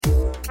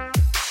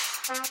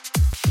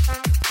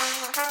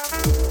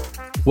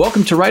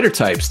Welcome to Writer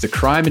Types, the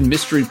crime and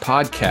mystery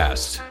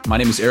podcast. My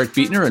name is Eric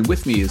Bietner, and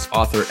with me is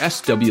author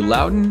S.W.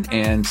 Loudon.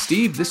 And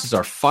Steve, this is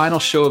our final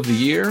show of the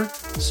year,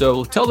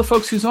 so tell the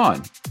folks who's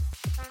on.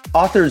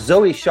 Author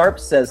Zoe Sharp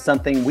says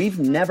something we've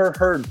never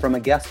heard from a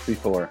guest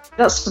before.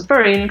 That's a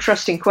very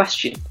interesting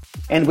question.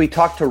 And we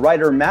talked to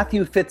writer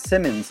Matthew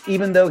Fitzsimmons,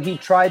 even though he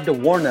tried to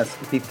warn us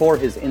before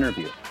his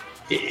interview.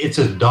 It's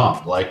a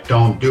dumb,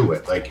 don't do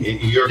it.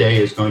 Your day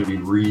is going to be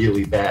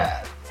really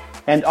bad.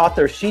 And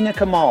author Sheena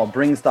Kamal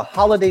brings the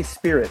holiday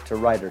spirit to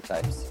Writer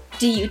Types.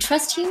 Do you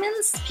trust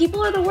humans?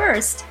 People are the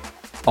worst.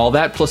 All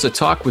that plus a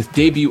talk with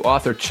debut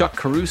author Chuck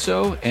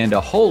Caruso and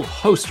a whole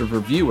host of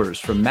reviewers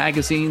from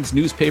magazines,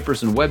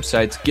 newspapers, and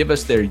websites give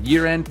us their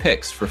year-end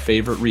picks for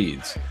favorite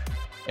reads.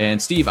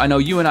 And Steve, I know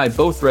you and I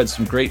both read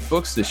some great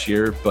books this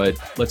year, but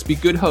let's be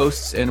good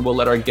hosts and we'll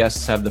let our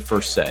guests have the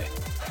first say.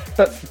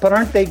 But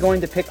aren't they going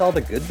to pick all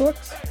the good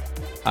books?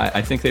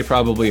 I think they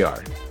probably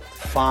are.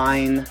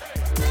 Fine.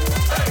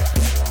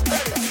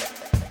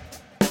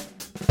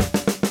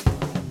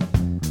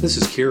 This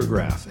is Keir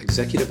Graff,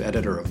 executive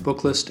editor of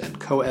Booklist and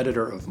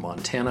co-editor of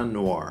Montana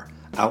Noir,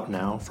 out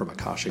now from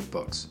Akashic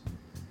Books.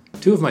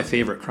 Two of my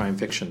favorite crime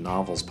fiction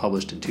novels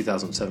published in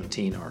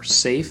 2017 are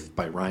Safe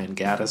by Ryan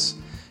Gaddis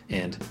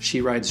and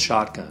She Rides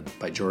Shotgun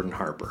by Jordan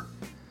Harper.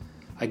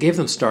 I gave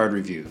them starred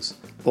reviews.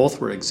 Both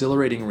were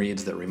exhilarating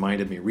reads that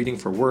reminded me reading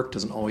for work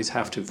doesn't always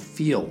have to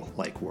feel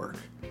like work.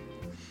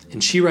 In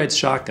She Rides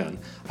Shotgun,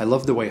 I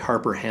love the way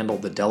Harper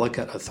handled the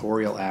delicate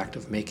authorial act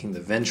of making the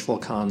vengeful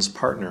Khan's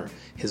partner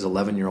his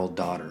 11-year-old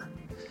daughter.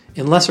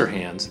 In lesser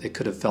hands, it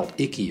could have felt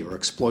icky or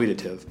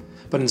exploitative,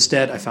 but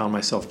instead I found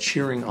myself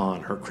cheering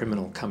on her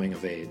criminal coming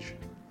of age.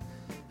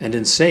 And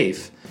in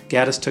Safe,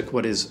 Gaddis took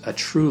what is a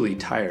truly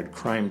tired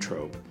crime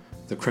trope,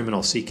 the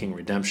criminal seeking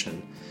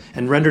redemption,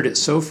 and rendered it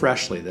so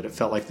freshly that it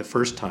felt like the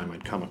first time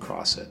I'd come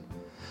across it.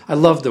 I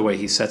loved the way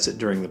he sets it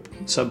during the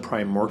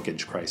subprime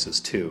mortgage crisis,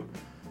 too.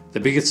 The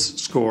biggest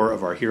score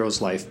of our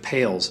hero's life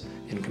pales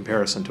in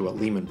comparison to what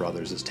Lehman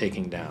Brothers is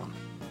taking down.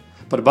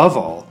 But above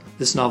all,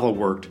 this novel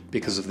worked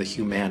because of the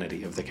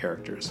humanity of the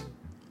characters.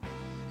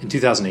 In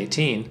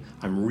 2018,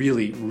 I'm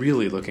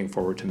really looking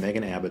forward to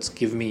Megan Abbott's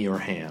Give Me Your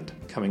Hand,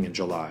 coming in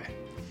July.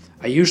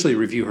 I usually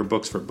review her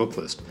books for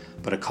Booklist,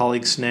 but a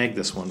colleague snagged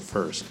this one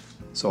first,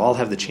 so I'll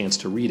have the chance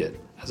to read it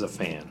as a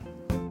fan.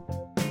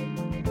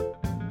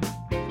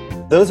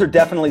 Those are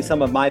definitely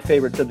some of my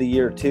favorites of the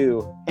year,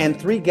 too. And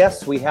 3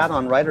 guests we had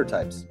on Writer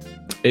Types.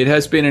 It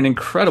has been an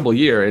incredible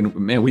year, and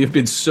man, we have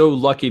been so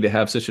lucky to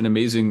have such an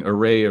amazing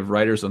array of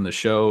writers on the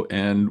show,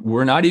 and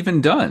we're not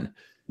even done.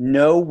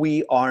 No,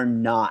 we are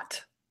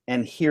not.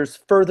 And here's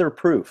further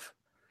proof.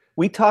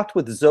 We talked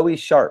with Zoe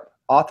Sharp,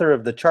 author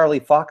of the Charlie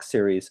Fox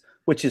series,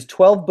 which is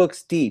 12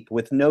 books deep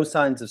with no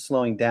signs of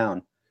slowing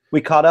down.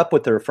 We caught up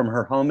with her from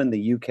her home in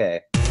the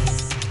UK.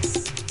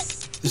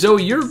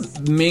 Zoe, your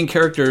main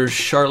character,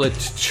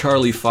 Charlotte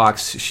Charlie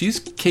Fox, she's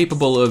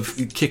capable of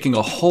kicking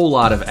a whole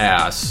lot of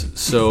ass.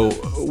 So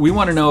we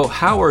want to know,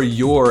 how are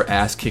your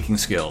ass-kicking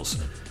skills?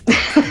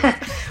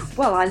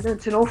 Well, I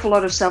learnt an awful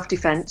lot of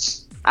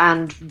self-defense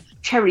and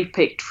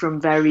cherry-picked from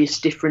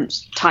various different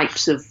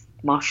types of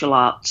martial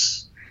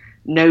arts.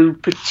 No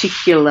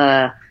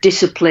particular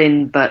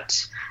discipline,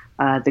 but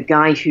the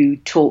guy who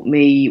taught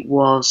me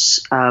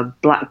was a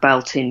black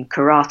belt in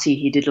karate.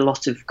 He did a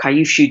lot of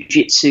Kyushu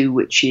Jitsu,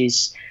 which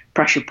is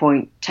pressure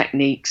point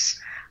techniques.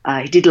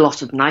 He did a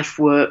lot of knife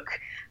work,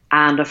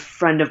 and a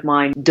friend of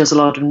mine does a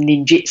lot of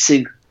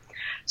ninjutsu.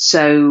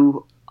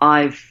 So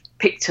I've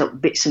picked up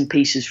bits and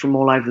pieces from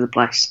all over the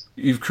place.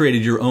 You've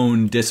created your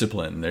own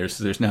discipline.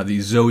 There's now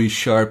the Zoe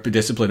Sharp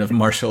discipline of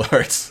martial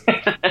arts.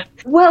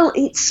 Well,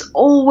 it's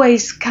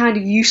always kind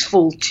of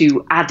useful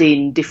to add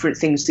in different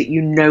things that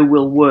you know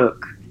will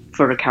work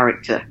for a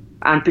character.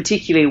 And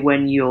particularly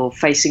when you're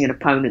facing an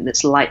opponent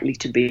that's likely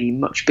to be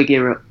much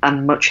bigger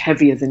and much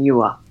heavier than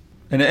you are.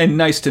 And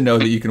nice to know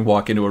that you can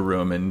walk into a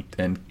room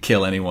and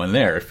kill anyone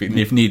there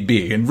if need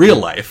be, in real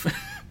life.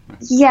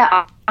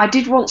 Yeah, I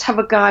did once have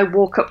a guy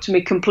walk up to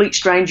me, complete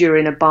stranger,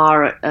 in a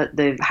bar at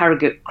the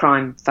Harrogate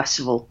Crime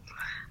Festival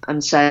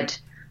and said,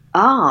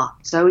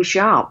 Zoe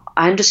Sharp,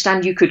 I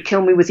understand you could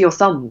kill me with your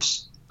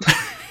thumbs.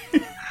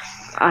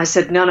 I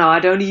said, no,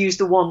 I'd only use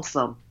the one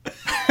thumb.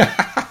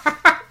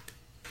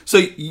 So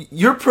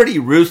you're pretty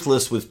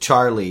ruthless with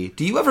Charlie.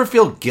 Do you ever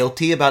feel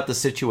guilty about the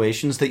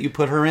situations that you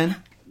put her in?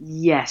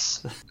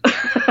 Yes.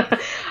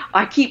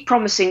 I keep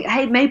promising,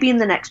 hey, maybe in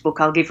the next book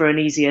I'll give her an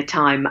easier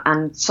time,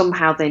 and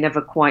somehow they never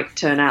quite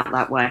turn out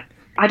that way.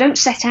 I don't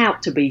set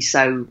out to be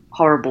so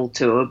horrible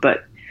to her,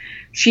 but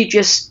she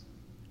just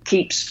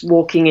keeps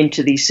walking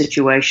into these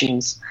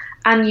situations,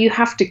 and you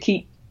have to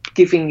keep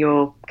giving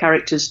your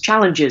characters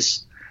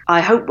challenges.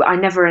 I hope I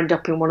never end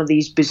up in one of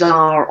these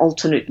bizarre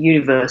alternate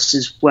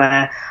universes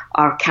where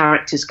our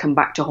characters come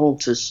back to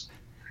haunt us,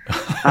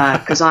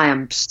 because I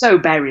am so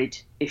buried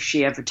if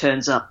she ever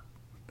turns up.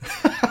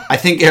 I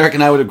think Eric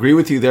and I would agree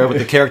with you there with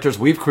the characters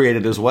we've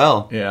created as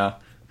well. Yeah.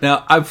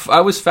 Now,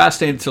 I was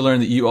fascinated to learn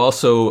that you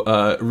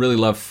also really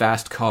love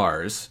fast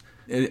cars.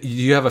 Do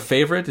you have a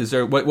favorite? Is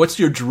there what's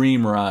your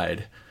dream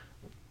ride?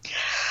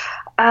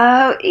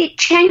 It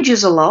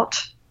changes a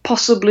lot.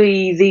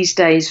 Possibly these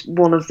days,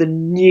 one of the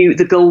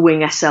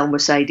Gullwing SL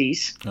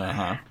Mercedes.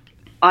 Uh-huh.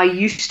 I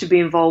used to be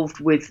involved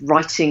with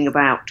writing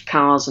about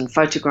cars and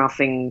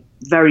photographing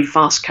very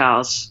fast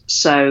cars.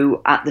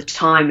 So at the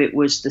time, it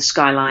was the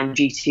Skyline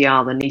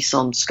GTR. The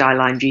Nissan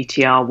Skyline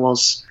GTR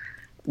was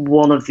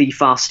one of the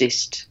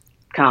fastest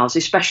cars.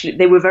 Especially,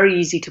 they were very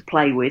easy to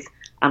play with,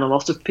 and a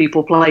lot of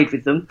people played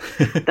with them.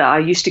 I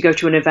used to go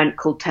to an event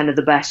called 10 of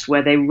the Best,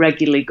 where they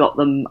regularly got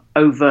them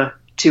over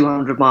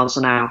 200 miles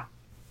an hour.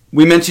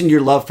 We mentioned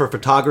your love for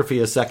photography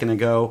a second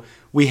ago.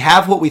 We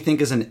have what we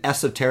think is an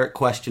esoteric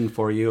question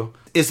for you.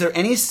 Is there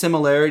any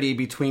similarity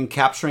between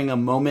capturing a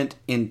moment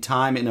in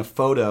time in a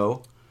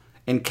photo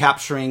and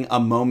capturing a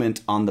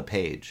moment on the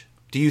page?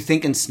 Do you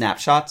think in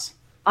snapshots?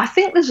 I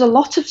think there's a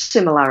lot of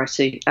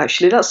similarity,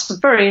 actually. That's a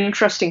very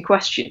interesting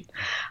question.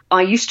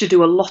 I used to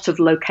do a lot of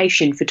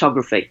location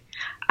photography,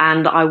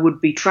 and I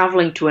would be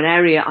traveling to an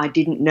area I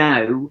didn't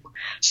know.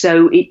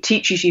 So it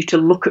teaches you to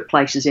look at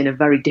places in a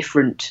very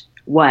different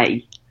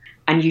way.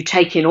 And you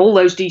take in all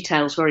those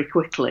details very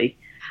quickly.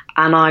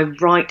 And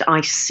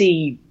I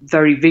see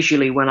very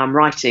visually when I'm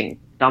writing.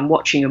 I'm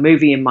watching a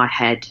movie in my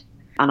head.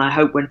 And I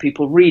hope when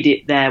people read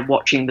it, they're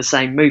watching the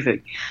same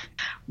movie.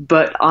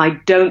 But I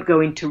don't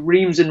go into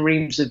reams and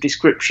reams of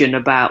description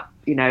about,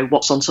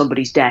 what's on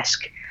somebody's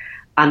desk.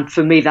 And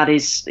for me,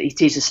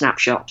 it is a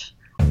snapshot.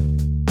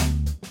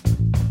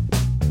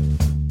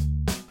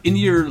 In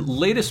your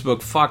latest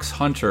book, Fox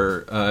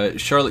Hunter,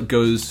 Charlotte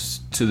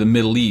goes to the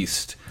Middle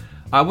East.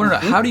 I wonder,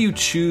 how do you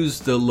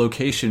choose the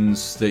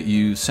locations that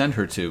you send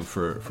her to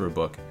for a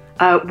book?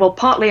 Well,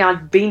 partly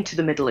I've been to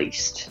the Middle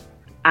East,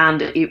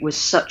 and it was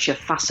such a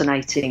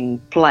fascinating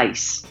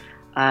place.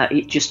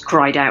 It just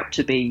cried out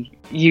to be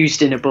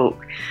used in a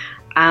book.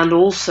 And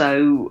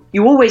also,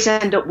 you always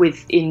end up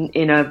with,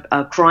 in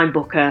a crime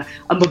book, a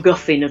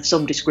MacGuffin of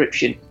some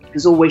description.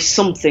 There's always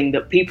something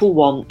that people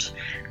want,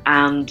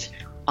 and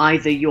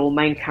either your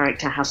main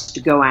character has to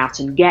go out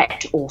and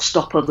get or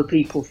stop other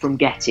people from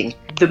getting.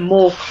 The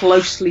more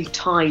closely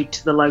tied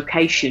to the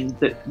location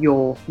that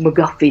your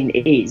MacGuffin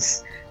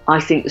is, I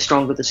think the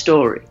stronger the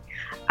story.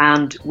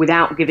 And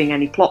without giving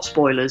any plot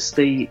spoilers,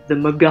 the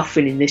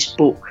MacGuffin in this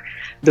book,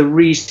 the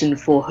reason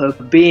for her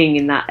being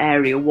in that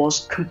area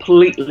was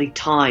completely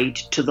tied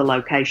to the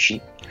location.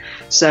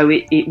 So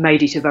it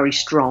made it a very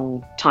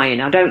strong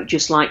tie-in. I don't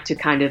just like to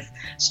kind of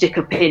stick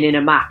a pin in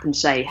a map and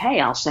say, hey,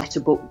 I'll set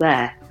a book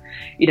there.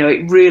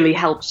 It really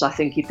helps, I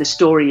think, if the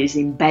story is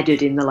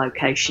embedded in the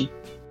location.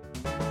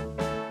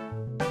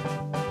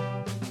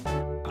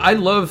 I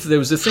love, there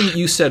was a thing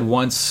you said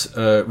once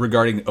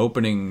regarding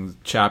opening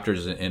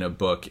chapters in a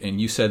book,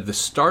 and you said the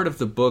start of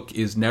the book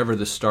is never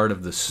the start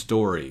of the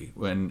story.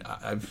 And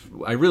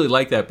I really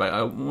like that, but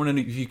I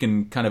wonder if you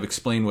can kind of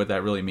explain what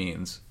that really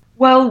means.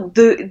 Well,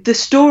 the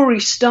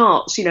story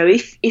starts,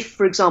 if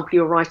for example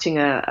you're writing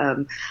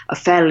a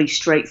fairly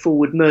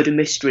straightforward murder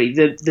mystery,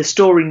 the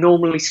story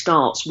normally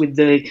starts with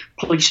the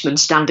policeman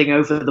standing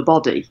over the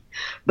body.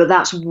 But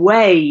that's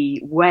way,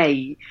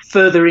 way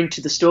further into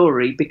the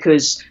story,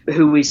 because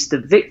who is the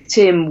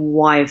victim?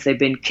 Why have they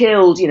been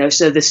killed?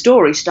 So the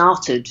story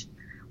started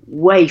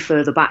way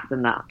further back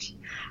than that.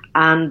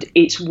 And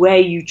it's where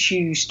you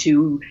choose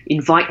to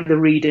invite the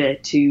reader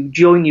to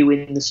join you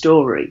in the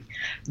story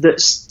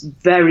that's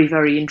very,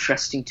 very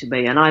interesting to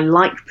me. And I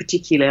like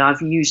particularly,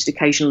 I've used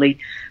occasionally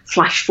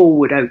flash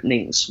forward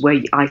openings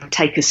where I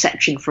take a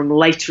section from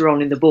later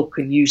on in the book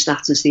and use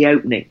that as the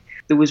opening.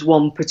 There was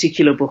one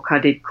particular book I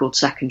did called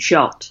Second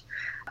Shot,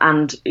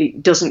 and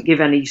it doesn't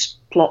give any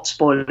plot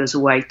spoilers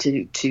away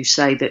to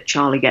say that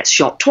Charlie gets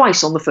shot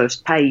twice on the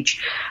first page.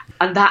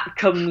 And that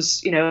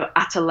comes,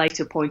 at a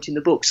later point in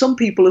the book. Some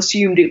people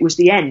assumed it was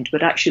the end,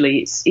 but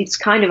actually it's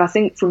kind of, I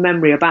think from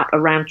memory, about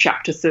around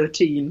chapter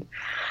 13.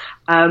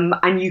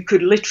 And you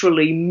could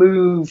literally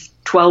move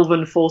 12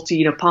 and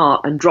 14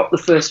 apart and drop the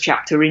first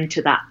chapter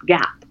into that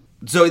gap.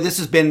 Zoe, this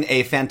has been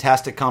a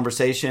fantastic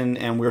conversation,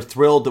 and we're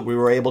thrilled that we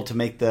were able to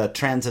make the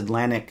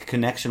transatlantic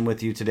connection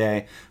with you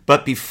today.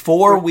 But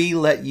before we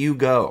let you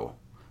go,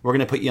 we're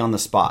going to put you on the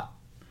spot,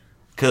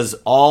 because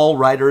all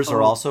writers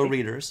are also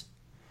readers.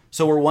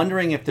 So we're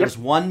wondering if there's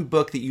one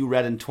book that you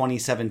read in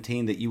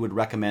 2017 that you would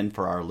recommend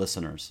for our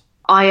listeners.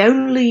 I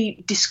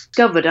only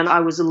discovered, and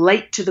I was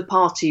late to the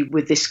party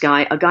with this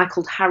guy, a guy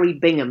called Harry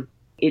Bingham.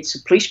 It's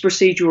a police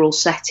procedural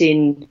set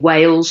in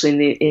Wales in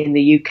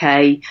the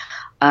UK.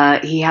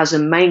 He has a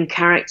main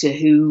character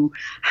who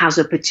has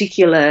a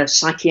particular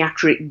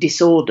psychiatric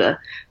disorder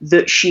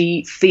that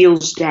she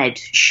feels dead.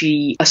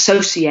 She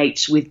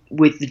associates with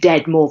the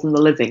dead more than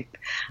the living.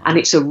 And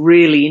it's a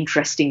really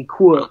interesting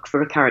quirk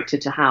for a character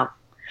to have.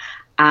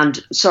 And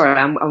sorry,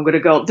 I'm going to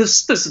go.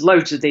 There's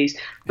loads of these,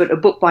 but a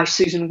book by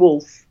Susan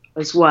Wolfe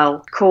as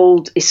well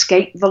called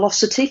Escape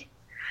Velocity.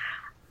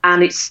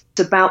 And it's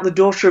about the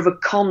daughter of a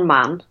con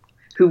man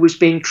who was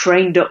being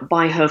trained up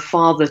by her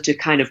father to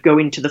kind of go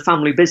into the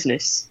family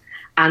business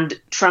and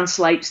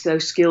translates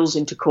those skills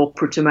into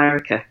corporate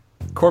America.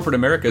 Corporate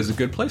America is a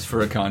good place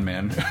for a con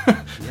man.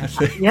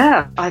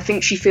 Yeah, I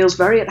think she feels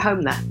very at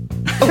home there.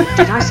 Oh,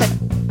 did I say?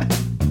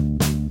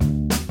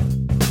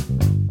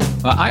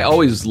 I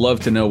always love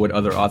to know what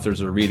other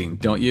authors are reading,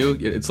 don't you?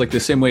 It's like the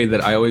same way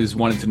that I always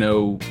wanted to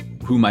know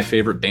who my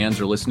favorite bands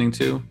are listening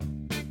to.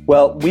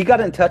 Well, we got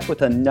in touch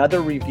with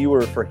another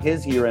reviewer for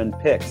his year-end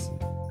picks.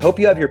 Hope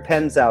you have your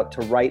pens out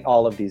to write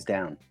all of these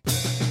down.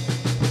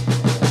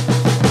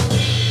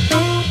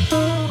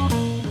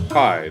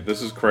 Hi,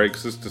 this is Craig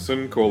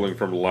Sisterson calling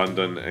from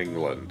London,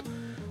 England.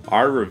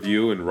 I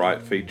review and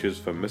write features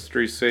for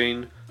Mystery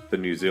Scene, the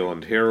New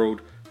Zealand Herald,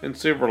 and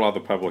several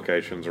other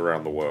publications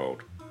around the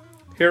world.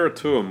 Here are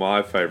two of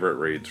my favourite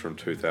reads from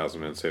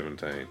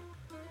 2017.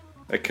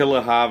 A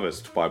Killer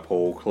Harvest by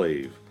Paul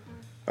Cleave.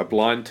 A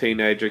blind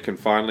teenager can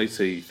finally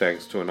see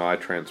thanks to an eye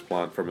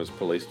transplant from his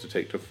police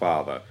detective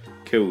father,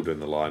 killed in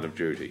the line of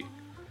duty.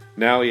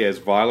 Now he has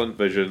violent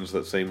visions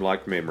that seem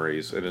like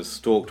memories and is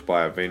stalked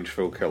by a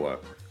vengeful killer.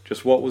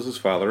 Just what was his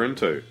father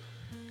into?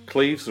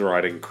 Cleave's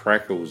writing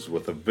crackles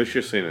with a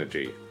vicious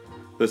energy.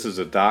 This is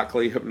a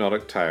darkly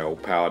hypnotic tale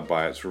powered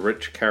by its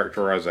rich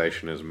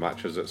characterization as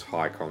much as its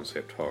high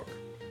concept hook.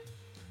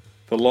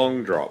 The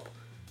Long Drop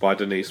by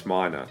Denise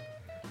Miner.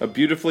 A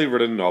beautifully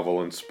written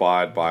novel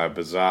inspired by a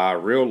bizarre,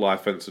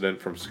 real-life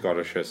incident from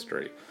Scottish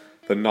history.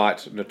 The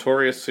night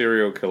notorious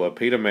serial killer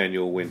Peter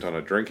Manuel went on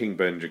a drinking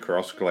binge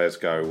across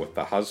Glasgow with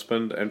the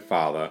husband and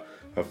father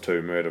of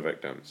two murder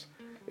victims,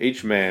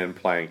 each man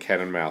playing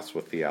cat and mouse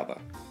with the other.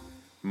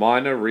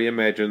 Miner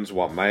reimagines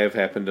what may have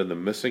happened in the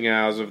missing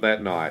hours of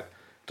that night,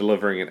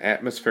 delivering an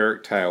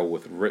atmospheric tale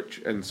with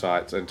rich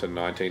insights into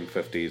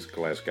 1950s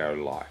Glasgow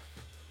life.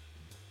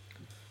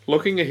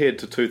 Looking ahead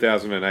to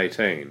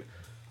 2018,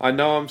 I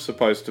know I'm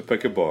supposed to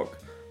pick a book,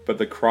 but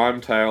the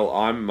crime tale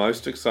I'm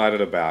most excited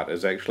about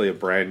is actually a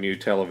brand new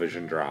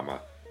television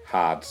drama,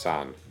 Hard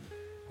Sun.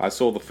 I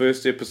saw the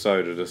first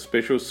episode at a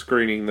special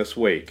screening this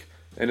week,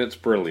 and it's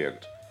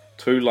brilliant.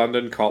 Two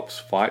London cops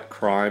fight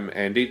crime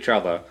and each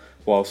other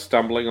while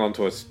stumbling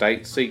onto a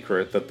state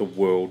secret that the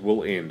world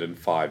will end in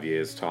 5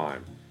 years'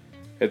 time.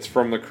 It's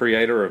from the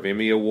creator of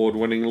Emmy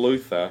Award-winning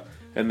Luther,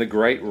 and the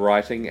great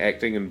writing,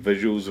 acting and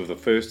visuals of the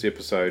first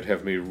episode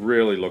have me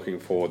really looking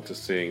forward to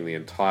seeing the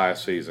entire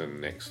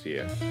season next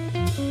year.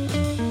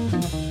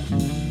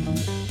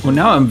 Well,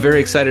 now I'm very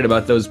excited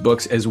about those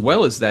books as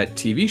well as that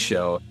TV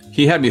show.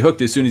 He had me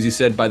hooked as soon as he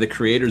said by the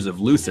creators of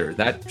Luther.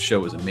 That show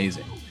was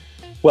amazing.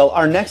 Well,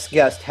 our next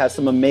guest has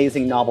some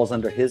amazing novels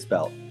under his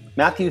belt.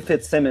 Matthew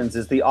Fitzsimmons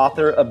is the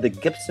author of the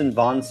Gibson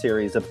Vaughn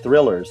series of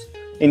thrillers,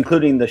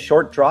 including The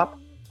Short Drop,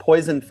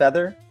 Poison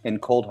Feather,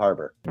 and Cold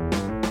Harbor.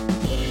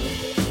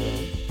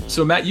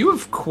 So, Matt, you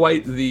have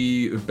quite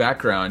the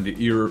background.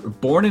 You're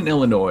born in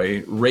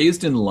Illinois,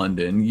 raised in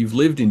London. You've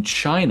lived in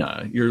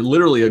China. You're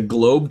literally a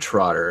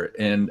globetrotter.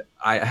 And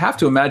I have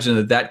to imagine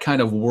that that kind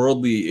of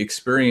worldly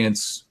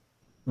experience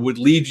would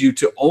lead you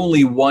to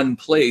only one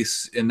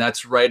place, and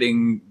that's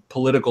writing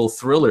political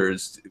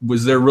thrillers.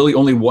 Was there really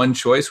only one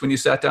choice when you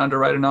sat down to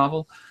write a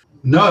novel?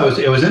 No,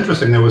 it was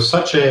interesting. There was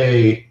such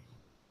a,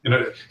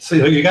 so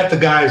you got the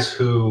guys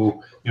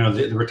who,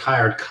 the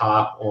retired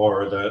cop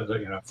or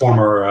the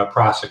former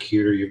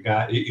prosecutor.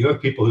 You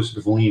have people who sort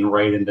of lean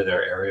right into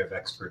their area of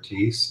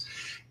expertise.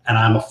 And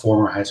I'm a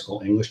former high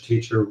school English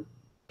teacher,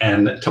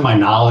 and to my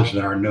knowledge,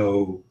 there are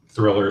no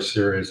thriller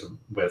series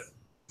with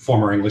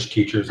former English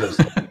teachers,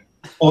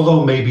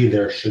 although maybe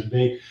there should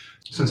be.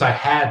 Since I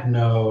had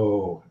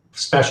no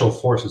special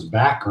forces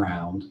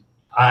background,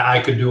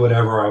 I could do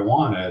whatever I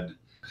wanted.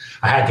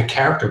 I had the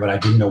character, but I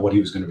didn't know what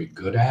he was going to be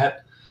good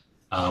at.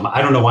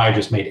 I don't know why I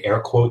just made air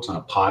quotes on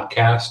a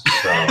podcast,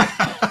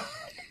 so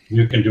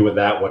you can do with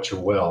that what you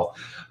will.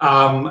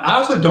 I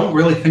also don't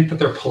really think that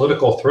they're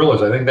political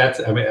thrillers. I think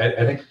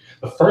I think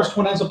the first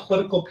one has a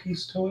political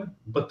piece to it,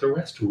 but the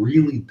rest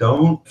really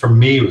don't. For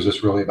me, it was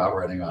just really about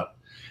writing about,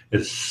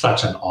 it's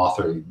such an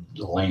author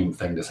lame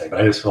thing to say, but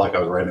I just feel like I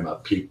was writing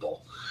about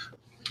people.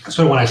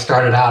 So when I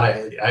started out,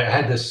 I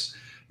had this,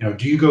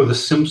 do you go the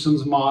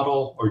Simpsons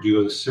model or do you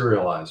go the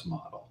serialized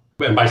model?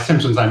 And by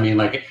Simpsons, I mean,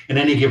 like, in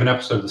any given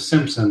episode of The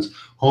Simpsons,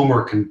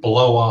 Homer can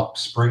blow up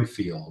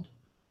Springfield,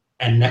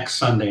 and next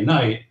Sunday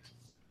night,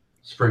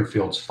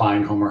 Springfield's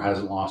fine. Homer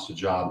hasn't lost a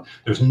job.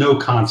 There's no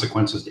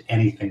consequences to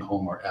anything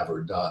Homer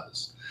ever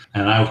does.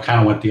 And I kind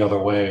of went the other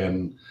way,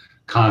 and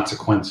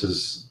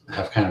consequences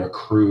have kind of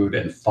accrued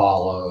and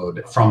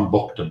followed from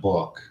book to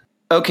book.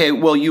 Okay,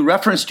 well, you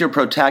referenced your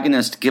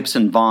protagonist,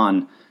 Gibson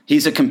Vaughn.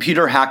 He's a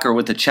computer hacker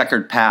with a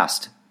checkered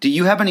past. Do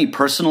you have any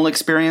personal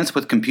experience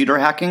with computer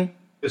hacking?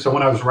 So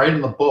when I was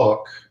writing the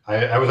book,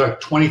 I was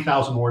like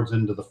 20,000 words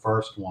into the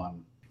first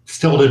one.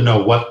 Still didn't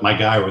know what my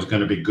guy was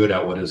going to be good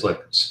at, what his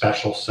like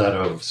special set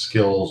of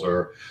skills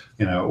or,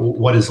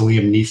 what his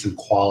Liam Neeson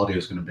quality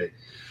was going to be.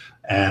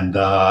 And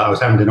I was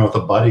having dinner with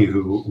a buddy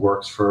who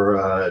works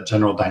for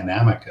General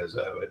Dynamic.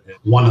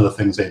 One of the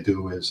things they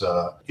do is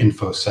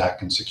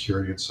InfoSec and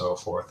security and so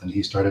forth. And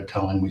he started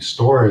telling me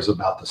stories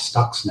about the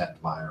Stuxnet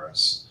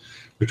virus,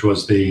 which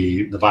was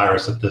the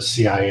virus that the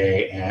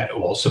CIA,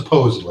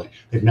 supposedly,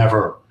 they've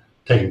never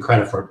taking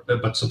credit for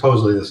it, but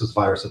supposedly this is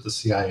virus that the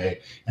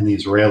CIA and the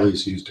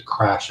Israelis used to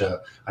crash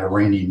a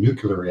Iranian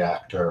nuclear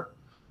reactor.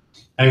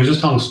 And he was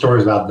just telling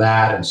stories about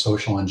that and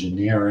social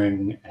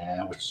engineering,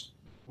 and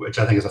which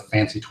I think is a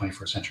fancy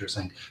 21st century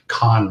saying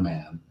con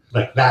man.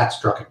 Like, that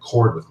struck a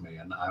chord with me.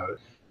 And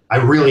I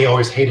really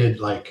always hated,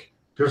 like,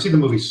 you ever see the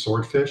movie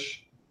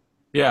Swordfish?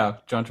 Yeah,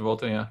 John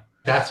Travolta, yeah.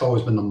 That's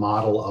always been the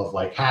model of,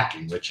 like,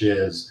 hacking, which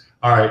is,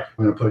 all right,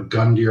 I'm going to put a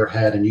gun to your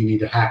head and you need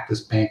to hack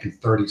this bank in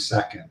 30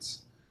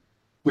 seconds,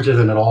 which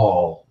isn't at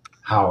all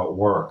how it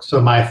works.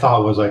 So my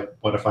thought was, like,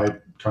 what if I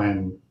try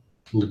and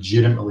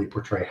legitimately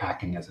portray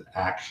hacking as it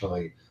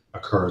actually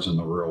occurs in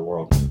the real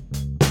world?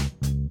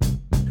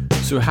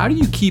 So how do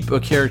you keep a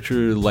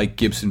character like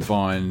Gibson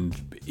Vaughn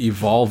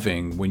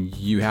evolving when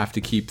you have to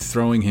keep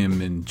throwing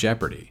him in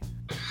jeopardy?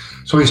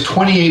 So he's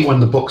 28 when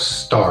the books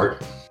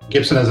start.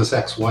 Gibson has this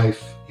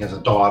ex-wife, he has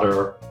a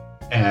daughter,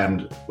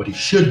 and what he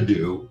should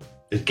do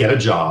is get a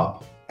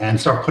job and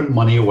start putting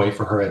money away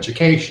for her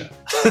education.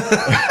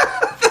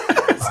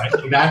 Right?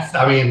 That's,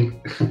 I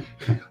mean,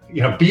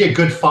 be a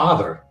good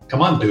father.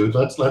 Come on, dude,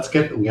 let's go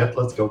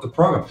with the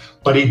program.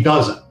 But he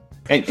doesn't.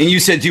 And you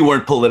said you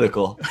weren't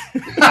political.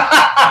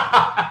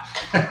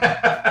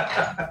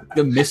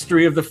 The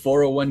mystery of the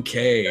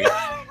 401k.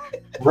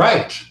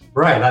 Right.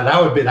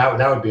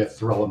 That would be a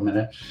thrill a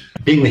minute.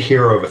 Being the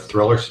hero of a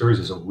thriller series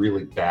is a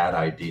really bad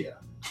idea.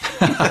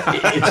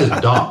 It's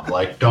just dumb.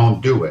 Like,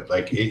 don't do it.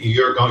 Like,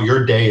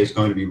 your day is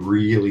going to be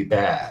really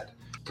bad.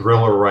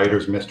 Thriller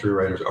writers, mystery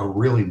writers are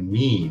really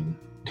mean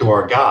to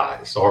our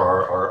guys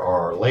or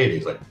our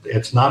ladies. Like,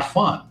 it's not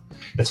fun.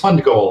 It's fun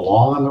to go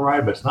along on the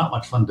ride, but it's not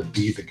much fun to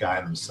be the guy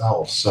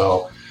themselves.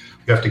 So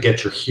you have to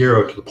get your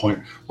hero to the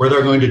point where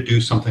they're going to do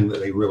something that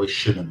they really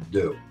shouldn't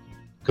do.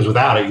 Because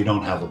without it, you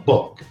don't have a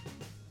book.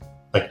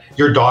 Like,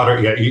 your daughter,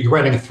 you're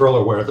writing a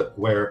thriller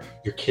where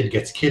your kid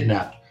gets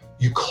kidnapped.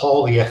 You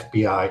call the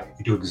FBI.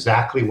 You do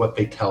exactly what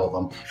they tell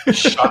them.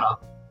 Shut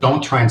up.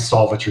 Don't try and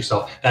solve it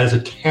yourself. That is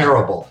a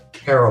terrible,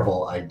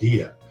 terrible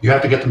idea. You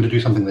have to get them to do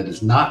something that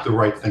is not the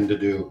right thing to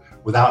do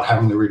without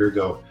having the reader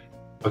go,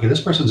 okay,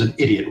 this person's an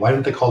idiot. Why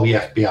didn't they call the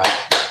FBI?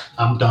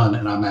 I'm done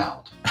and I'm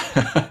out.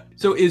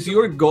 So is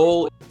your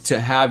goal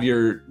to have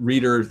your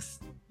reader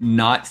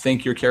not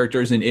think your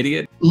character is an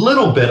idiot?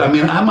 Little bit. I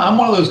mean, I'm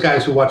one of those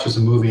guys who watches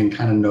a movie and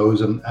kind of knows,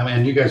 and I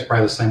mean, you guys are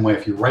probably the same way.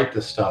 If you write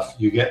this stuff,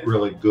 you get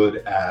really good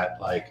at,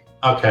 like,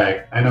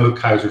 okay, I know who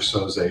Kaiser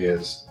Soze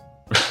is.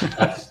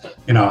 That's,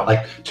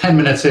 like 10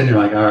 minutes in, you're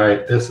like, all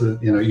right, this is,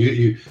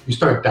 you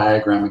start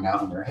diagramming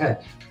out in your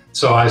head.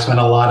 So I spent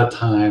a lot of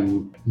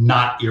time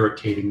not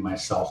irritating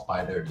myself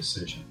by their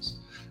decisions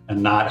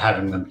and not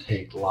having them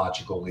take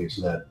logical leaps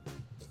that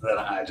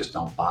I just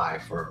don't buy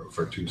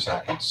for 2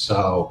 seconds.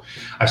 So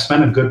I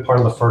spent a good part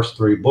of the first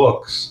 3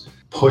 books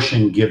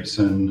pushing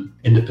Gibson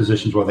into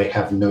positions where they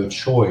have no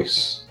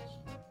choice.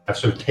 I've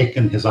sort of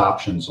taken his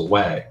options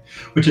away,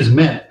 which has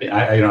meant,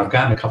 I've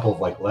gotten a couple of,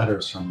 like,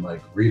 letters from,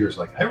 like, readers,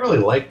 like, I really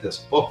like this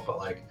book, but,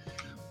 like,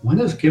 when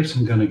is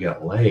Gibson going to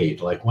get laid?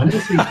 Like, when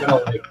is he going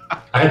to, like,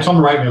 I had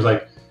someone write me, I was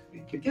like,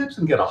 could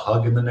Gibson get a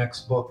hug in the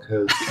next book?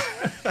 Because,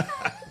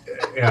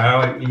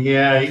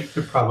 he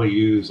could probably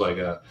use, like,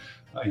 a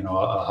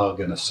hug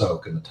and a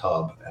soak in the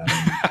tub.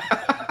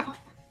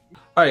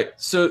 All right,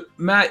 so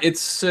Matt,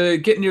 it's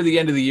getting near the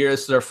end of the year.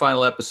 This is our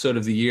final episode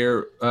of the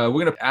year. We're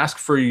going to ask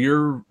for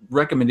your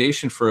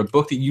recommendation for a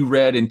book that you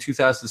read in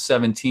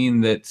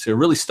 2017 that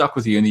really stuck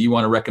with you and that you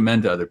want to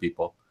recommend to other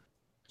people.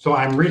 So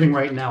I'm reading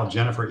right now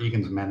Jennifer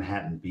Egan's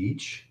Manhattan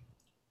Beach,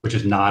 which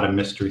is not a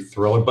mystery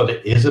thriller, but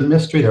it is a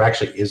mystery. There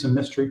actually is a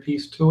mystery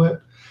piece to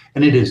it,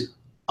 and it is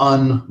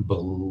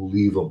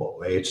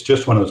unbelievable. It's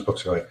just one of those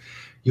books where, like,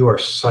 you are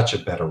such a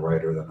better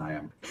writer than I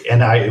am.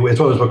 And it's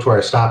one of those books where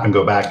I stop and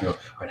go back and go, all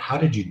right, how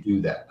did you do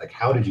that? Like,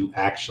 how did you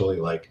actually,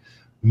 like,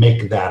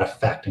 make that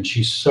effect? And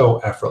she's so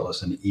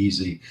effortless and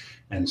easy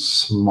and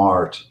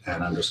smart.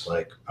 And I'm just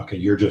like, okay,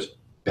 you're just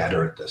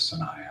better at this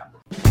than I am.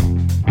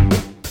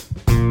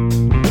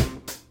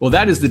 Well,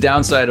 that is the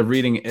downside of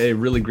reading a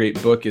really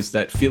great book, is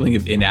that feeling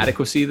of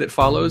inadequacy that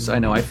follows. I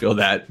know I feel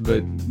that,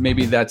 but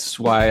maybe that's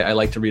why I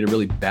like to read a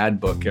really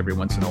bad book every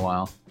once in a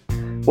while.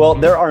 Well,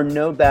 there are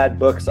no bad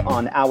books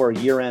on our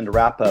year-end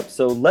wrap-up,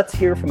 so let's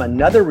hear from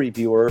another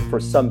reviewer for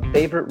some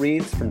favorite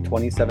reads from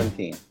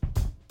 2017.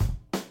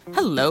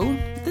 Hello,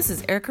 this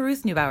is Erica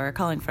Ruth Neubauer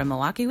calling from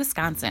Milwaukee,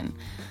 Wisconsin.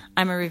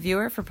 I'm a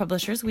reviewer for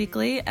Publishers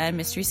Weekly and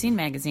Mystery Scene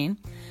magazine.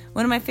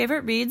 One of my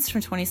favorite reads from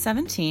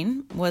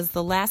 2017 was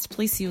The Last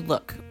Place You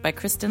Look by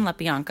Kristen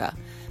LaBianca.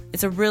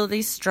 It's a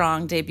really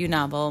strong debut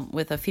novel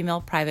with a female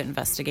private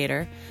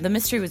investigator. The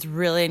mystery was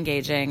really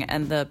engaging,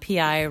 and the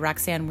PI,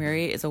 Roxanne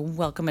Weary, is a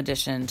welcome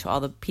addition to all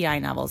the PI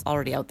novels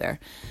already out there.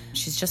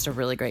 She's just a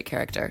really great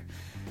character.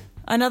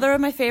 Another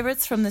of my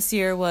favorites from this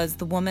year was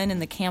The Woman in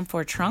the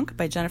Camphor Trunk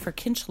by Jennifer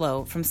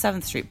Kinchlow from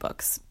 7th Street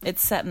Books.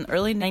 It's set in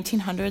early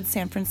 1900s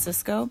San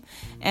Francisco,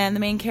 and the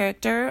main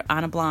character,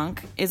 Anna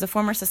Blanc, is a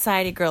former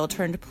society girl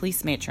turned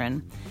police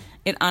matron.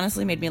 It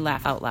honestly made me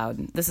laugh out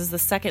loud. This is the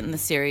second in the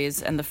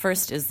series, and the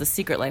first is The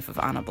Secret Life of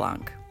Anna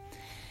Blanc.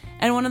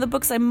 And one of the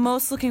books I'm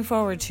most looking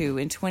forward to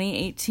in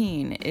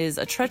 2018 is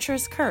A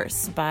Treacherous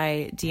Curse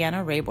by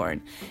Deanna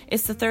Raybourn.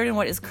 It's the third in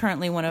what is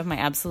currently one of my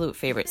absolute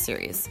favorite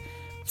series.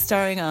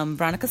 Starring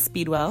Veronica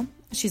Speedwell.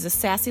 She's a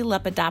sassy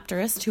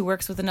lepidopterist who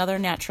works with another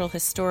natural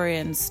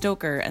historian,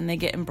 Stoker, and they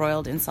get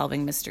embroiled in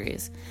solving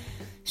mysteries.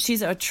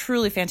 She's a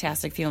truly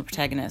fantastic female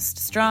protagonist,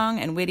 strong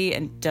and witty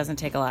and doesn't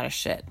take a lot of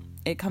shit.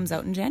 It comes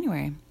out in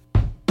January.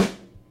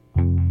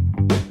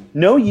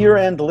 No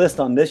year-end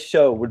list on this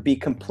show would be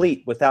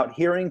complete without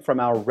hearing from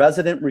our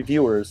resident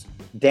reviewers,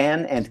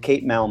 Dan and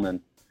Kate Malman.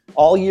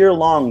 All year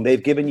long,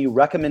 they've given you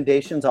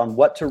recommendations on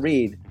what to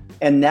read,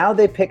 and now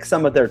they pick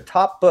some of their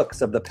top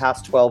books of the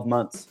past 12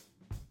 months.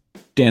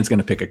 Dan's going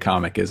to pick a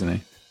comic, isn't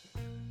he?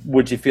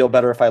 Would you feel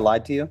better if I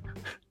lied to you?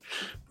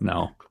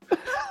 No.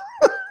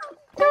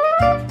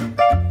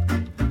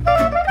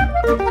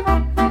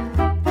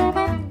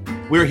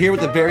 We're here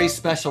with a very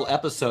special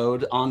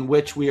episode on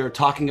which we are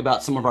talking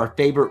about some of our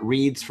favorite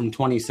reads from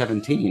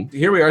 2017.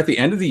 Here we are at the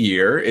end of the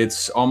year.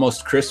 It's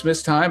almost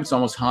Christmas time. It's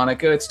almost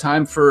Hanukkah. It's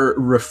time for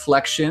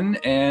reflection.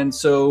 And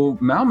so,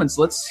 Malmans,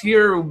 let's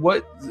hear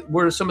what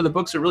were some of the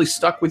books that really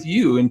stuck with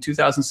you in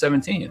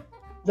 2017.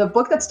 The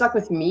book that stuck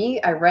with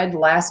me, I read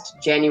last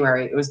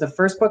January. It was the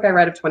first book I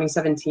read of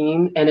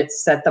 2017, and it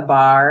set the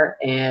bar,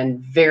 and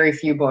very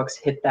few books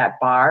hit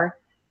that bar.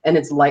 And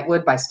it's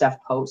Lightwood by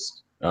Steph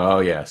Post. Oh,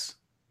 yes.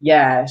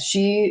 Yeah,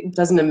 she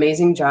does an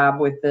amazing job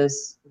with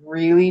this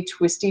really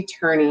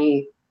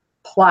twisty-turny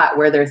plot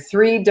where there are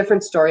 3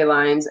 different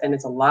storylines, and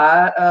it's a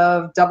lot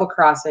of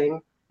double-crossing.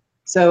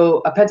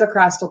 So a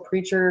Pentecostal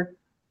preacher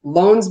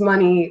loans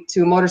money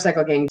to a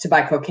motorcycle gang to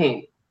buy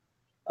cocaine,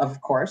 of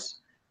course.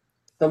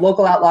 The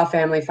local outlaw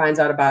family finds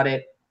out about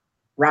it,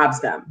 robs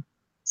them.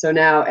 So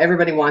now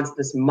everybody wants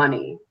this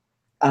money.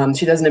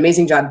 She does an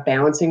amazing job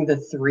balancing the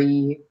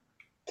 3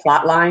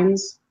 plot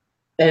lines.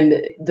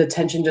 And the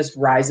tension just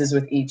rises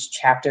with each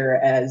chapter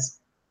as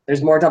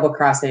there's more double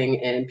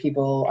crossing and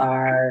people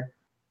are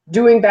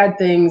doing bad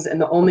things. And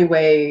the only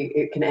way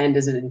it can end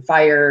is in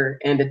fire,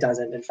 and it does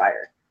end in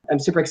fire. I'm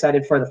super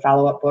excited for the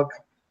follow-up book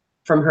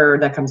from her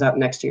that comes out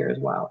next year as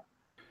well.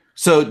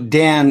 So,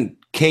 Dan,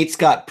 Kate's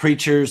got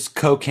preachers,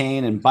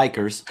 cocaine, and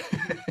bikers.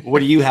 What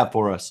do you have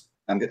for us?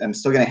 I'm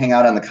still going to hang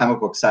out on the comic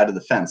book side of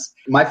the fence.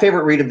 My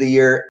favorite read of the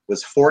year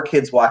was 4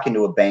 Kids Walk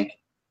into a Bank,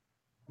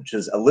 which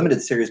is a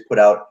limited series put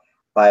out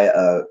by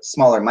a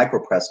smaller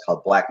micropress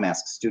called Black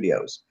Mask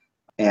Studios.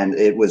 And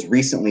it was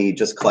recently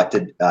just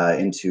collected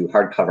into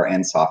hardcover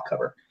and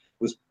softcover.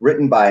 It was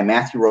written by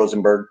Matthew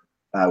Rosenberg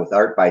with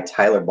art by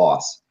Tyler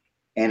Boss.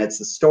 And it's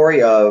the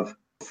story of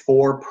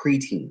 4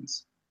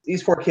 preteens.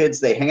 These 4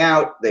 kids, they hang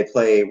out, they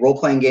play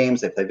role-playing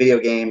games, they play video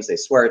games, they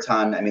swear a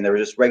ton. I mean, they were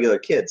just regular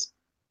kids.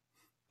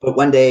 But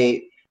one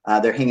day,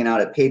 they're hanging out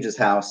at Paige's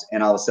house,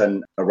 and all of a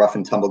sudden, a rough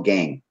and tumble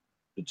gang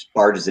just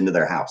barges into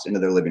their house,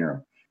 into their living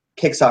room.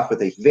 Kicks off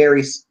with a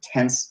very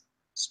tense,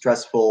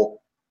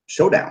 stressful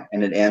showdown,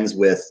 and it ends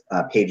with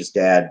Paige's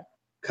dad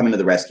coming to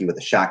the rescue with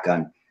a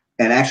shotgun.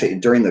 And actually,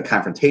 during the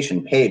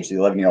confrontation, Paige, the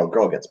 11-year-old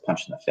girl, gets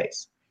punched in the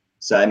face.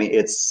 So, I mean,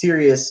 it's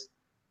serious,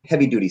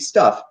 heavy-duty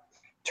stuff.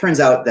 Turns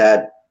out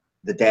that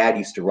the dad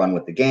used to run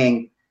with the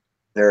gang.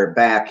 They're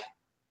back.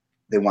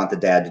 They want the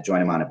dad to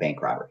join him on a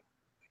bank robbery.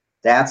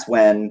 That's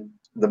when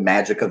the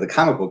magic of the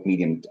comic book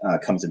medium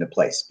comes into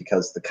place,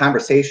 because the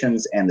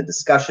conversations and the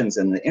discussions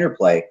and the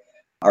interplay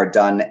are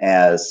done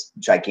as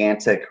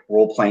gigantic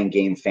role-playing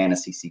game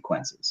fantasy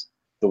sequences.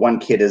 The one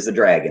kid is a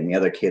dragon, the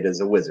other kid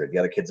is a wizard, the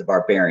other kid's a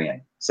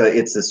barbarian. So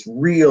it's this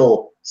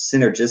real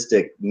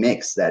synergistic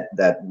mix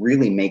that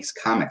really makes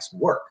comics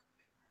work.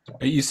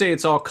 You say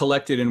it's all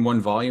collected in one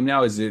volume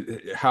now. Is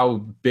it, how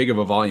big of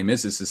a volume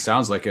is this? It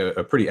sounds like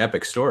a pretty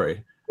epic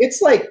story.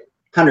 It's like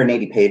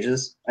 180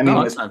 pages. I mean,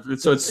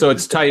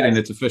 it's tight and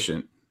it's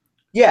efficient.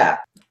 Yeah.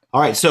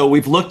 All right, so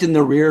we've looked in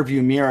the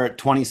rearview mirror at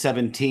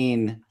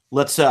 2017.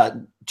 Let's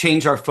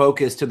change our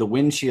focus to the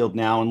windshield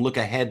now and look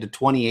ahead to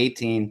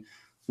 2018.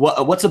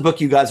 What's a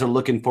book you guys are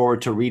looking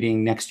forward to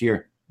reading next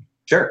year?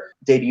 Sure.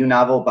 Debut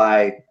novel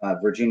by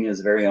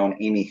Virginia's very own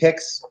Amy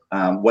Hicks,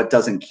 What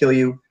Doesn't Kill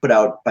You, put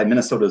out by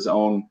Minnesota's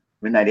own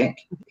Midnight Ink.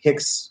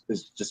 Hicks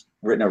has just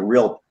written a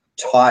real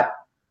taut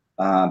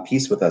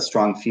piece with a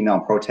strong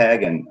female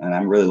protag, and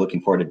I'm really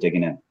looking forward to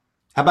digging in.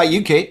 How about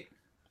you, Kate?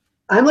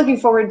 I'm looking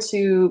forward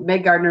to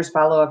Meg Gardner's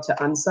follow-up to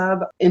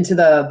Unsub, Into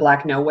the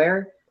Black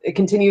Nowhere. It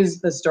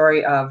continues the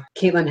story of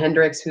Caitlin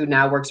Hendricks, who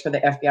now works for the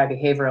FBI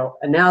Behavioral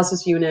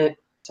Analysis Unit.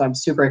 So I'm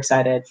super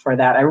excited for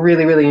that. I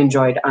really, really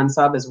enjoyed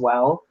Unsub as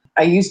well.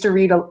 I used to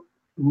read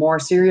more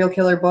serial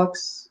killer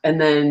books, and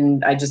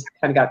then I just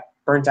kind of got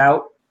burnt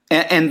out.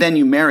 And then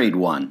you married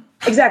one.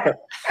 Exactly.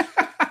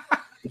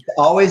 It's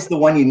always the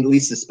one you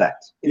least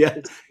suspect. Yeah.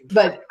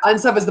 But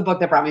Unsub is the book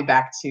that brought me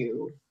back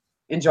to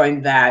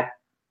enjoying that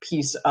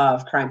piece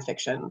of crime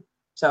fiction.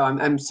 So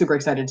I'm super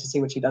excited to see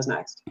what she does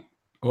next.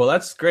 Well,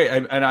 that's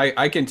great.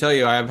 I can tell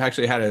you, I've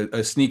actually had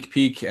a sneak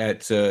peek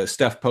at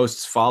Steph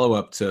Post's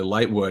follow-up to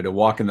Lightwood, A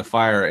Walk in the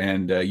Fire,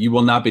 and you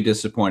will not be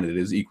disappointed. It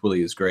is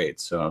equally as great.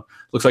 So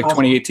looks like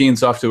 2018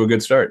 is off to a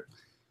good start.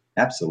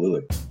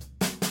 Absolutely.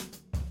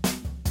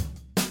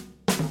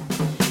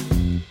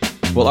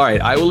 Well, all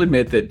right. I will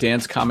admit that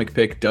Dan's comic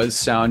pick does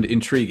sound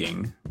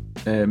intriguing.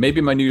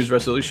 Maybe my New Year's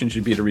resolution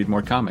should be to read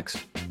more comics.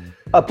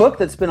 A book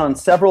that's been on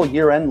several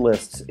year-end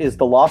lists is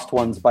The Lost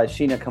Ones by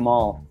Sheena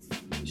Kamal.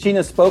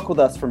 Sheena spoke with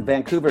us from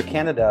Vancouver,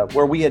 Canada,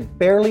 where we had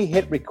barely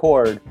hit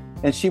record,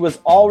 and she was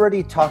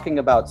already talking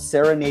about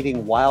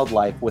serenading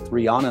wildlife with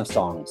Rihanna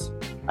songs.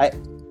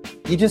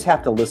 You just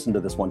have to listen to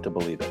this one to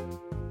believe it.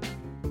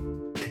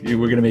 We're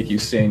going to make you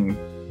sing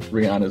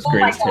Rihanna's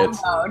greatest hits.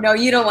 No,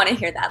 you don't want to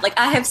hear that. Like,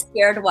 I have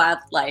scared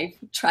wildlife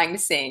trying to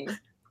sing.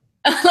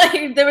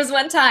 Like, there was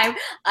one time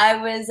I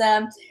was,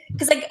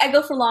 because I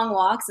go for long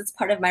walks. It's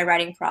part of my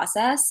writing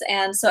process.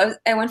 And so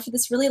I went for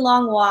this really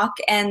long walk,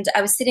 and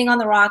I was sitting on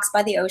the rocks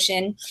by the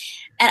ocean,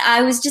 and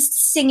I was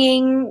just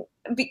singing,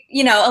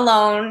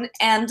 alone.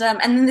 And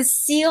then the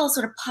seal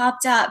sort of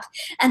popped up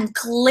and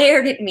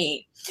glared at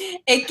me.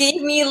 It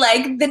gave me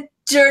like the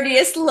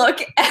dirtiest look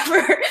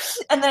ever,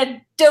 and then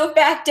I dove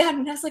back down,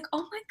 and I was like,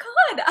 oh my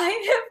God,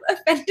 I have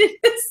offended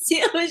the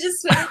seal. It was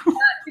just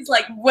he's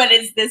like, what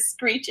is this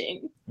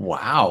screeching?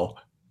 Wow.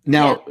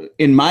 Now,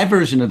 in my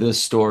version of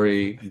this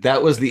story,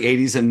 that was the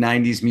 80s and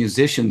 90s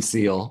musician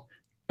seal.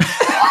 All of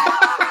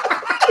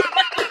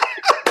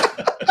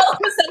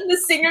a sudden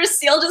the singer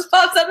seal just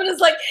pops up and is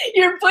like,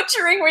 you're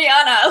butchering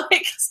Rihanna.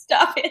 Like,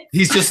 stop it.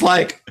 He's just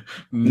like,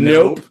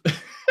 nope.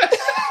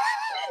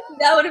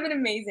 That would have been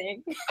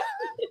amazing.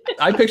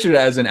 I pictured it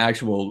as an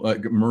actual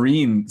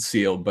marine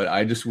seal, but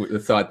I just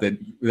thought that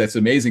that's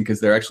amazing because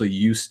they're actually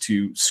used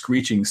to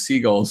screeching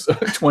seagulls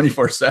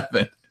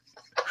 24/7.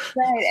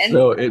 Right. And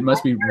so it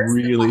must be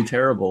really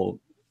terrible.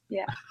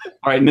 Yeah.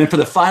 All right, and then for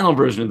the final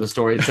version of the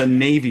story, it's a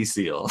Navy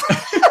SEAL.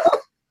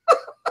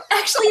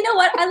 Actually, you know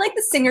what? I like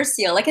the singer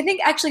seal. Like, I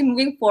think actually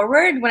moving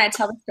forward, when I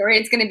tell the story,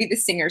 it's going to be the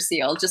singer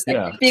seal. Just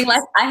like being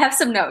like, I have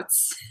some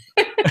notes.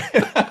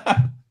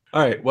 All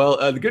right. Well,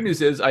 the good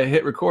news is I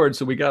hit record,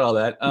 so we got all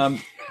that.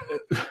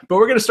 But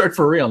we're going to start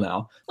for real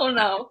now. Oh,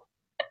 no.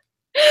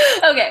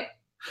 Okay.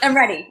 I'm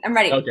ready.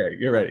 Okay,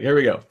 you're ready. Here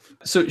we go.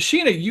 So,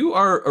 Sheena, you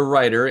are a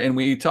writer, and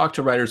we talk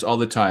to writers all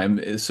the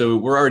time, so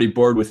we're already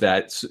bored with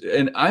that.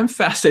 And I'm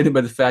fascinated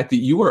by the fact that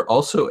you are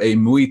also a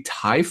Muay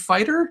Thai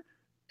fighter.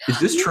 Is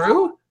this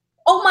true?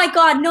 Oh my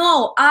God,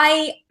 no.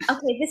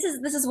 Okay,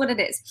 this is what it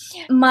is.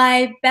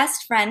 My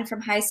best friend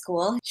from high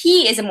school,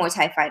 he is a Muay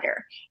Thai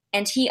fighter,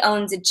 and he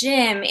owns a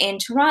gym in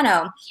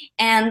Toronto,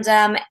 and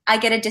I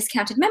get a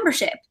discounted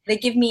membership. They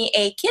give me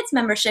a kids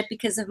membership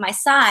because of my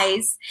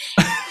size.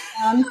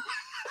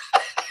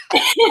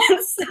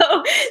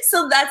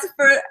 So that's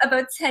for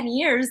about 10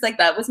 years. Like,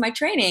 that was my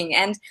training,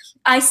 and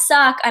I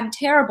suck. I'm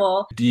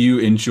terrible. Do you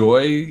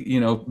enjoy,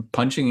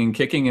 punching and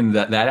kicking and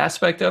that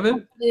aspect of it? I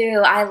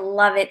do. I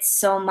love it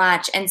so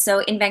much. And so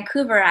in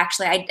Vancouver,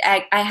 actually,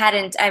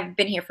 I've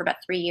been here for about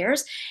 3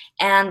 years,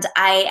 and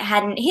I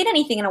hadn't hit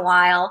anything in a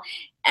while.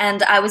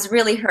 And I was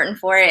really hurting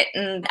for it,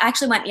 and I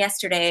actually went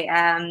yesterday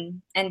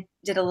and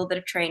did a little bit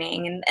of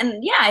training,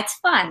 and yeah, it's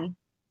fun.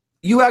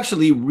 You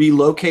actually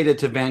relocated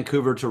to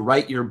Vancouver to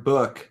write your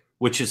book,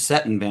 which is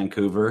set in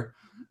Vancouver.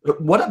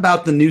 What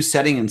about the new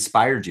setting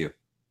inspired you?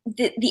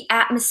 The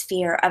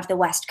atmosphere of the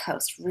West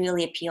Coast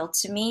really appealed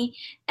to me,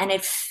 and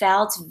it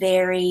felt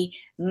very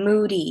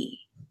moody.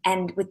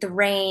 And with the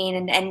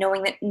rain and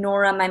knowing that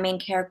Nora, my main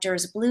character,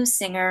 is a blues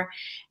singer,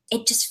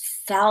 it just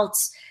felt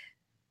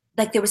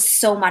like there was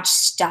so much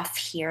stuff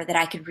here that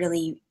I could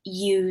really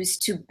use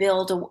to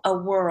build a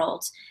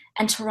world.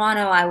 And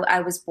Toronto,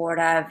 I was bored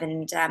of,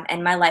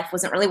 and my life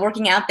wasn't really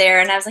working out there.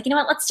 And I was like, you know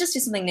what, let's just do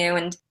something new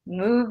and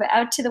move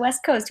out to the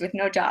West Coast with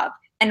no job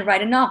and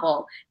write a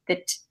novel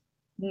that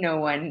no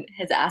one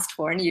has asked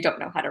for and you don't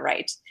know how to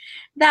write.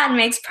 That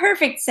makes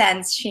perfect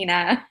sense,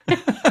 Sheena.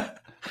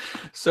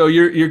 So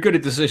you're good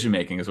at decision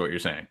making, is what you're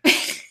saying.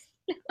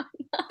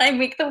 I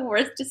make the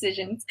worst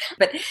decisions,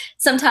 but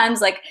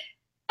sometimes, like,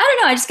 I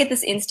don't know, I just get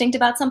this instinct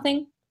about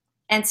something.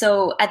 And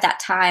so at that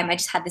time, I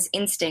just had this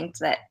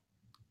instinct that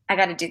I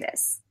got to do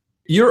this.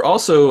 You're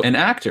also an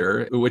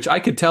actor, which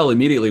I could tell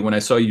immediately when I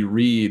saw you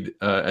read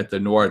at the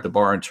Noir at the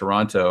Bar in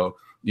Toronto.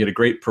 You had a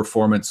great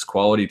performance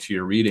quality to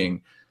your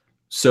reading.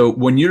 So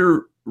when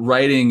you're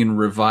writing and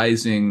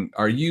revising,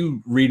 are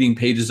you reading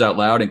pages out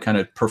loud and kind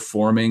of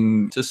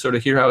performing to sort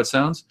of hear how it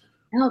sounds?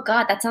 Oh,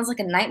 God, that sounds like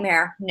a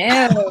nightmare.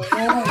 No.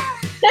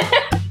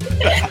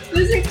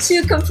 Those are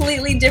two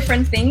completely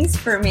different things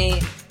for me.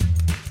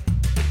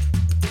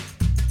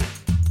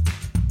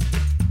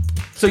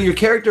 So your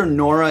character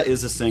Nora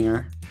is a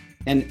singer,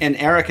 and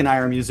Eric and I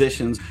are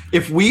musicians.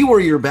 If we were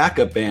your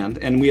backup band,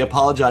 and we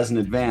apologize in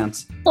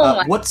advance,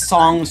 what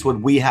songs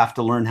would we have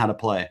to learn how to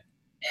play?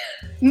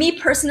 Me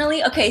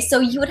personally, okay,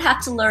 so you would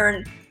have to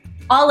learn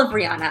all of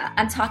Rihanna.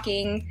 I'm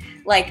talking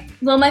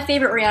my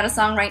favorite Rihanna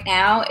song right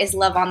now is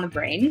Love on the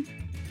Brain,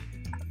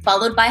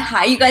 followed by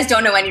High. You guys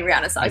don't know any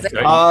Rihanna songs.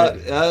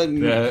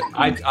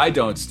 I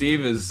don't.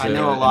 Steve is. I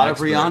know a lot of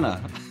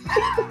Rihanna.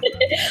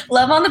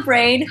 Love on the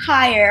Brain,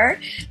 Higher.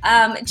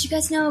 Do you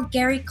guys know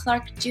Gary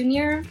Clark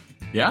Jr.?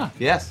 Yeah.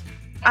 Yes.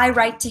 I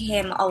write to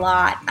him a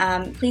lot.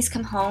 Please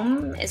Come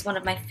Home is one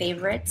of my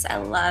favorites. I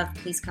love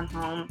Please Come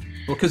Home.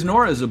 Well, because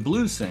Nora is a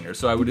blues singer,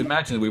 so I would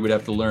imagine that we would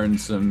have to learn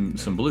some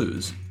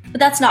blues. But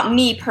that's not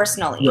me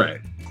personally. Right.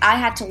 I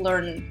had to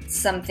learn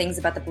some things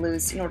about the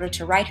blues in order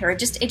to write her. It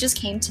just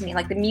came to me.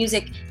 Like, the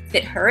music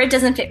fit her. It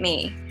doesn't fit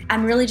me.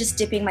 I'm really just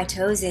dipping my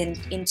toes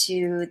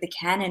into the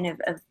canon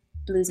of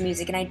blues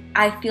music, and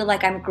I feel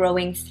like I'm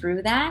growing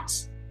through that.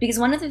 Because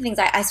one of the things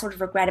I sort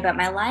of regret about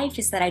my life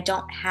is that I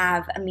don't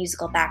have a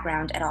musical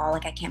background at all.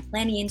 Like, I can't play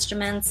any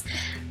instruments.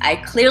 I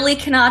clearly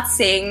cannot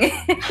sing,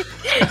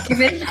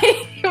 given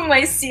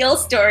my seal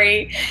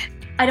story.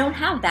 I don't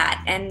have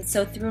that. And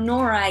so through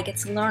Nora, I get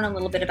to learn a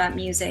little bit about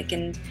music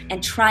and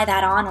try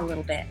that on a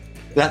little bit.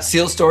 That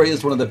seal story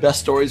is one of the best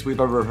stories we've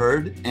ever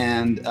heard,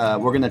 and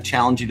we're going to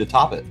challenge you to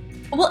top it.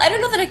 Well, I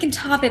don't know that I can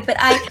top it, but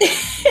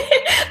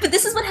but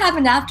this is what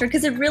happened after,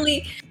 because it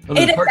really... Oh,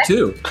 there's part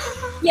 2.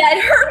 Yeah,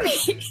 it hurt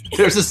me.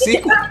 There's a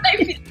sequel.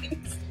 It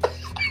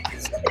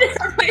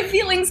hurt my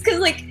feelings, because,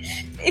 like,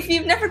 if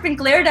you've never been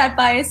glared at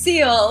by a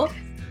seal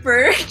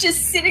for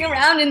just sitting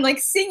around and, like,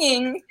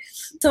 singing...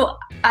 So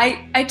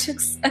I took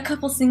a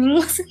couple singing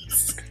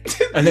lessons.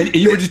 And then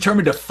you were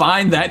determined to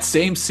find that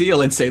same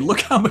seal and say,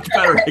 look how much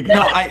better I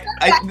got.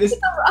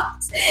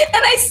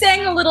 And I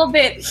sang a little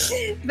bit,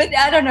 but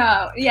I don't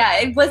know. Yeah,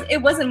 it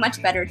wasn't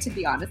much better, to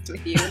be honest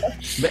with you.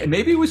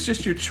 Maybe it was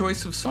just your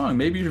choice of song.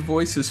 Maybe your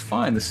voice is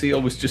fine. The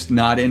seal was just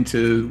not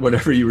into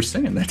whatever you were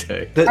singing that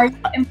day. Are you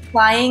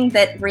implying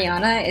that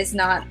Rihanna is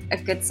not a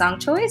good song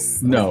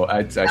choice? No,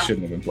 I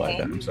shouldn't have implied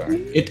that. I'm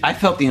sorry. I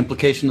felt the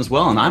implication as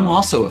well, and I'm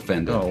also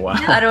offended. Oh, wow.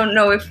 I don't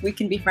know if we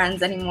can be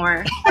friends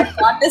anymore. I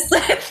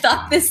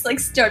thought this like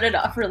started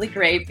off really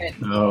great, but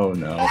oh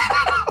no.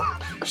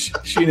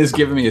 Sheena's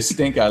giving me a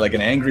stink eye like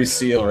an angry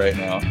seal right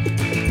now.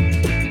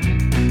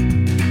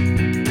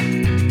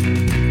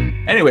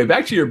 Anyway,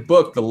 back to your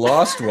book, The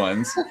Lost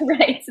Ones.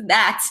 Right,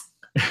 that.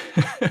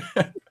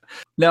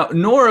 Now,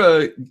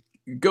 Nora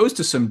goes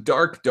to some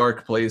dark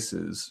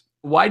places.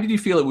 Why did you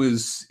feel it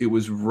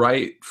was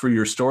right for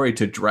your story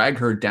to drag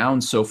her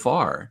down so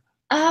far?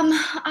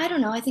 I don't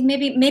know. I think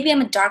maybe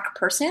I'm a dark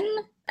person.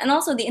 And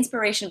also the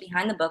inspiration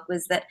behind the book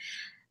was that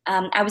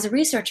I was a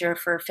researcher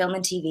for film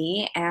and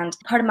TV, and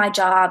part of my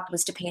job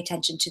was to pay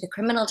attention to the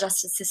criminal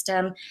justice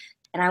system.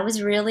 And I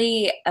was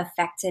really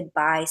affected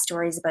by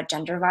stories about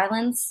gender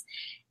violence.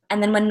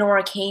 And then when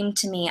Nora came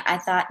to me, I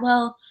thought,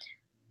 well,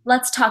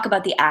 let's talk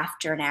about the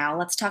after now.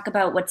 Let's talk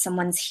about what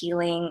someone's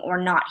healing or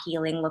not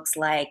healing looks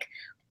like.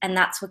 And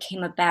that's what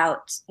came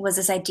about, was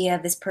this idea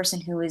of this person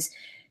who is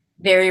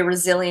very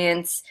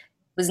resilient,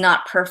 was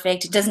not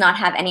perfect, does not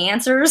have any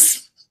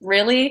answers,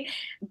 really,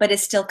 but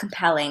is still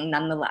compelling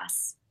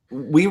nonetheless.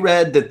 We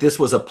read that this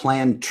was a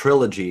planned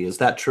trilogy. Is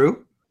that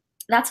true?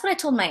 That's what I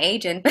told my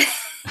agent.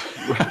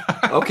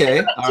 Okay,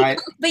 all right.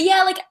 But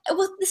yeah, like,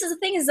 well, this is the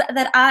thing, is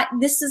that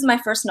this is my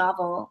first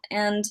novel,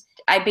 and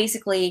I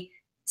basically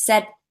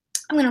said,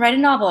 I'm going to write a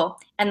novel.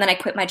 And then I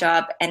quit my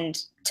job and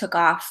took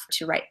off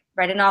to write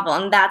a novel.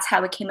 And that's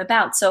how it came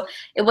about. So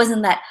it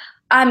wasn't that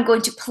I'm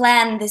going to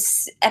plan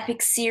this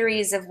epic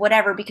series of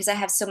whatever because I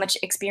have so much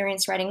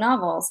experience writing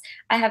novels.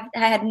 I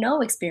had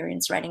no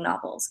experience writing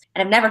novels,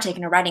 and I've never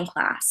taken a writing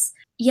class.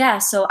 Yeah,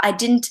 so I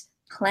didn't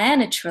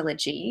plan a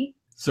trilogy.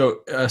 So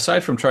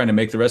aside from trying to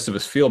make the rest of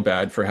us feel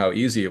bad for how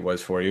easy it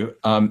was for you,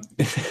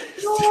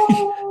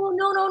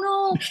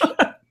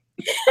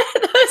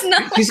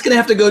 No. She's going to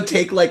have to go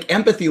take like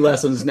empathy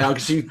lessons now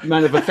because she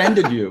might have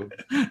offended you.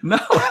 No.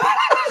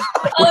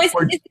 Oh, is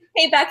it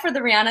payback for the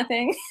Rihanna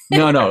thing?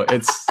 No,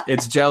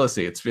 it's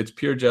jealousy. It's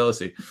pure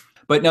jealousy.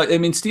 But no, I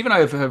mean, Steve and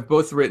I have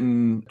both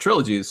written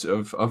trilogies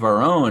of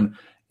our own,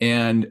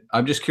 and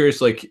I'm just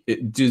curious, like,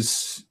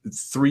 does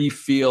 3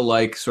 feel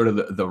like sort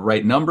of the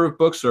right number of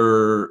books,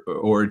 or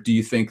do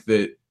you think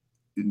that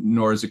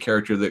Nora's a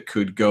character that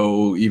could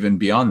go even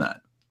beyond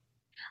that?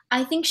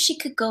 I think she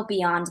could go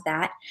beyond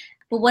that.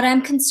 But what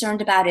I'm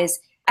concerned about is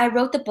I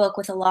wrote the book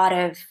with a lot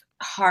of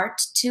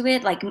heart to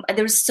it. Like,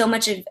 there was so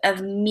much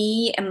of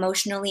me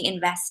emotionally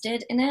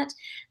invested in it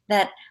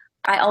that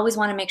I always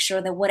want to make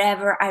sure that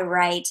whatever I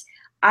write,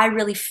 I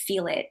really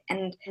feel it,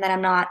 and that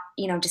I'm not,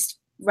 just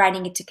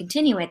writing it to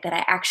continue it, that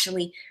I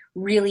actually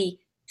really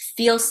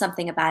feel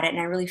something about it,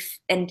 and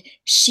and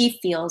she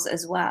feels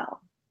as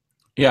well.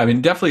 Yeah, I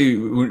mean, definitely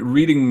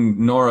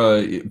reading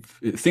Nora,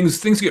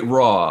 things get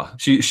raw.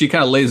 She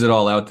kind of lays it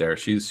all out there.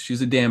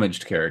 She's a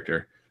damaged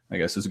character, I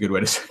guess is a good way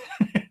to say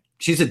it.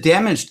 She's a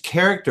damaged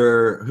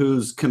character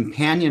whose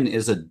companion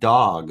is a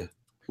dog.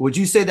 Would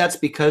you say that's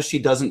because she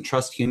doesn't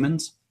trust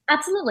humans?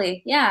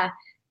 Absolutely, yeah.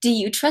 Do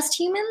you trust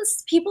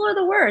humans? People are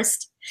the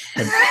worst.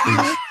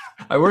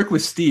 I work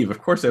with Steve.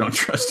 Of course I don't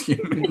trust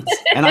humans.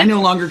 And I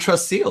no longer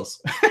trust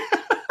seals.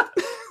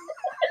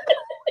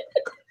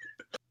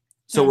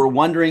 So we're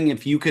wondering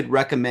if you could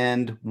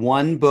recommend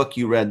one book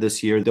you read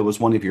this year that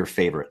was one of your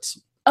favorites.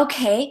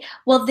 Okay.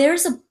 Well,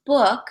 there's a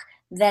book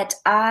that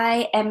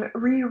I am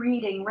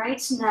rereading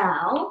right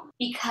now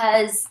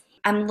because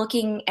I'm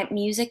looking at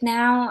music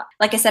now.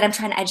 Like I said, I'm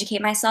trying to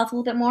educate myself a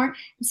little bit more.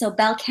 And so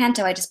Bel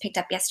Canto I just picked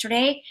up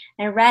yesterday,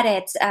 and I read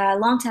it a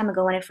long time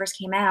ago when it first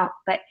came out.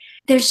 But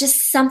there's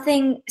just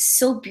something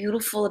so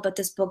beautiful about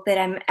this book that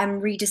I'm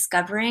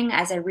rediscovering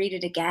as I read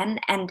it again.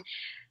 And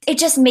it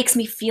just makes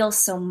me feel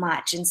so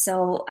much. And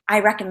so I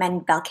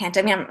recommend Bel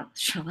Canto. I mean, I'm not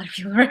sure a lot of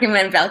people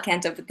recommend Bel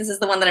Canto, but this is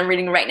the one that I'm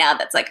reading right now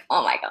that's like,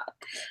 oh my God,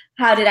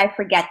 how did I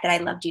forget that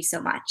I loved you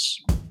so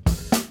much?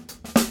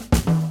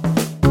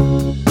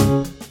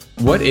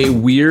 What a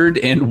weird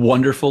and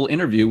wonderful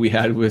interview we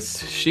had with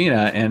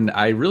Sheena, and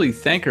I really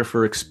thank her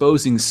for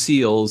exposing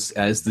seals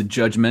as the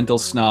judgmental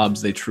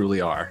snobs they truly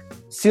are.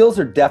 Seals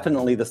are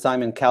definitely the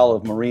Simon Cowell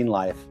of marine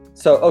life.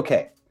 So,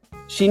 okay,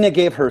 Sheena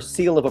gave her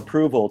seal of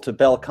approval to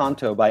Bel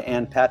Canto by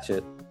Ann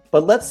Patchett,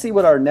 but let's see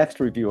what our next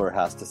reviewer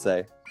has to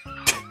say.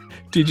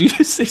 Did you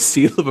just say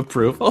seal of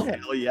approval?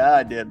 Hell yeah,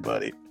 I did,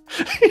 buddy.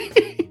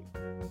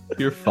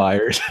 You're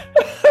fired.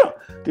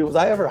 Dude, was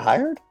I ever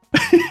hired?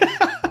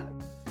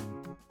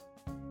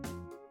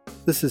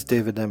 This is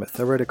David Nemeth.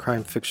 I write a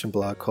crime fiction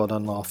blog called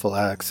Unlawful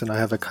Acts, and I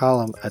have a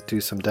column at Do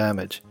Some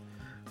Damage.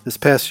 This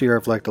past year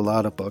I've liked a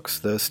lot of books,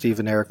 though Steve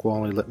and Eric will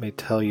only let me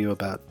tell you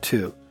about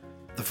two.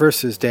 The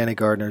first is Danny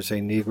Gardner's A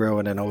Negro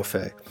and an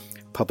Ofe,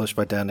 published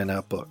by Down and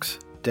Out Books.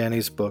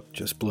 Danny's book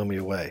just blew me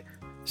away.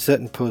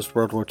 Set in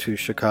post-World War II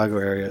Chicago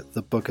area,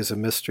 the book is a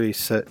mystery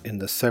set in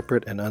the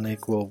separate and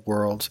unequal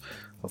worlds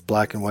of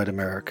black and white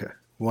America,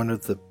 one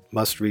of the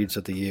must-reads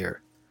of the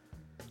year.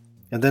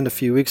 And then a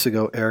few weeks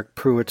ago, Eric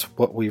Pruitt's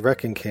What We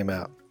Reckon came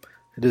out.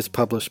 It is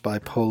published by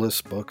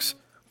Polis Books.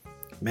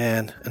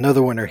 Man,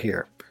 another winner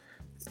here.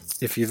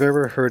 If you've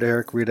ever heard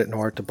Eric read at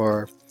Noir at the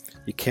Bar,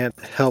 you can't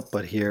help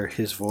but hear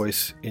his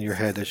voice in your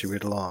head as you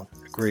read along.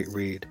 A great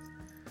read.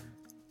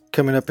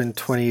 Coming up in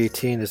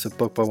 2018 is a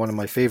book by one of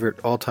my favorite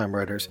all-time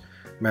writers,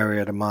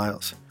 Marietta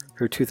Miles.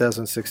 Her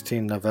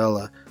 2016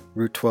 novella,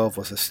 Route 12,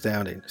 was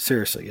astounding.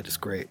 Seriously, it is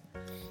great.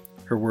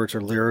 Her words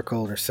are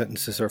lyrical and her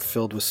sentences are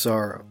filled with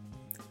sorrow.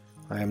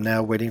 I am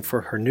now waiting for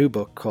her new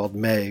book called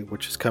May,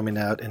 which is coming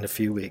out in a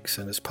few weeks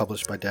and is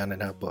published by Down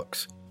and Out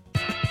Books.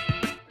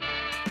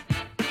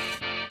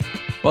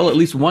 Well, at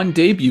least one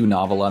debut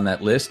novel on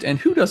that list, and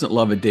who doesn't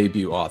love a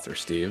debut author,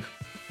 Steve?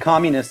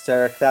 Communists,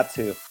 Eric, that's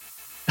who.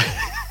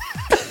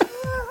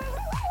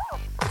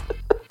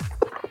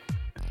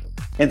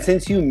 And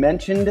since you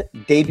mentioned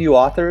debut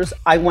authors,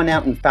 I went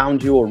out and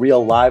found you a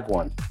real live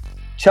one.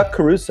 Chuck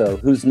Caruso,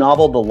 whose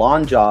novel The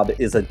Lawn Job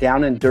is a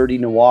down and dirty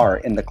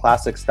noir in the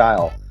classic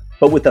style,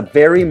 but with a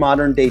very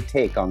modern day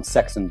take on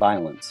sex and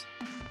violence.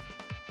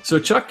 So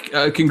Chuck,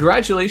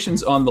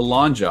 congratulations on The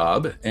Lawn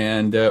Job,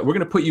 and we're going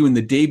to put you in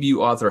the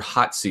debut author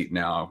hot seat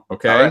now,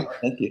 okay? All right,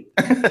 thank you.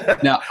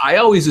 Now, I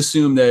always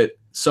assume that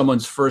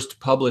someone's first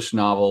published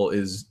novel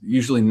is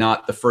usually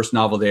not the first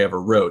novel they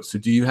ever wrote. So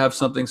do you have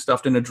something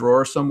stuffed in a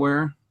drawer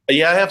somewhere?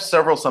 Yeah, I have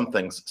several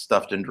somethings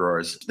stuffed in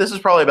drawers. This is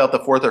probably about the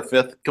fourth or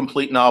fifth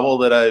complete novel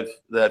that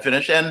I've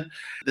finished, and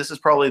this is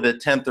probably the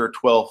 10th or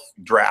 12th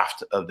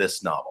draft of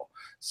this novel.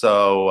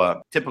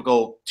 So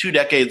typical 2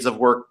 decades of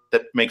work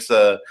that makes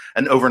an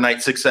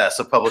overnight success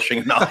of publishing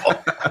a novel.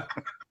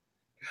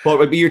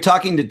 Well, you're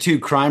talking to two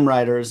crime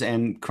writers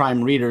and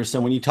crime readers.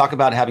 So when you talk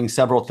about having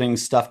several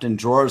things stuffed in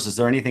drawers, is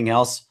there anything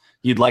else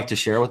you'd like to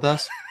share with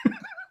us?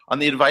 On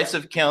the advice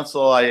of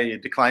counsel, I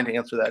decline to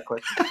answer that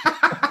question.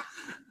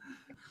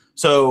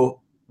 So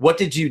what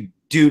did you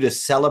do to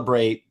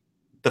celebrate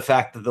the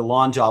fact that The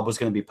Lawn Job was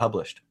going to be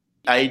published?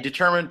 I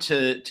determined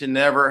to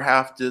never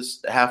have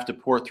to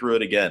pour through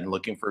it again,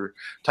 looking for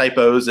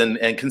typos and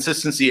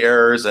consistency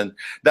errors, and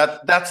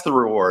that's the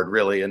reward,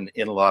 really, in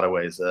a lot of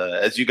ways.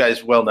 As you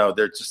guys well know,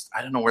 they're just,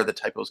 I don't know where the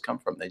typos come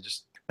from; they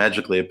just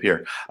magically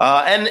appear.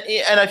 And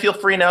I feel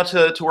free now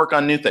to work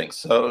on new things.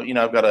 So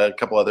I've got a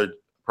couple other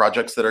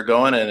projects that are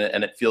going,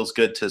 and it feels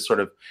good to sort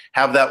of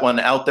have that one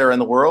out there in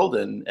the world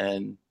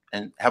and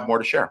have more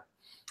to share.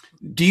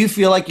 Do you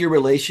feel like your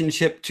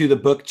relationship to the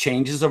book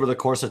changes over the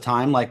course of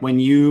time? Like when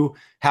you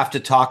have to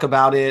talk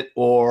about it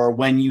or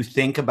when you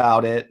think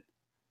about it,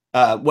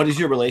 what is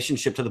your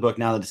relationship to the book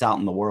now that it's out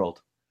in the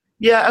world?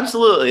 Yeah,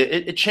 absolutely.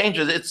 It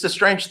changes. It's a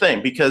strange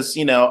thing because,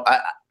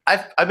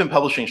 I've been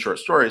publishing short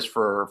stories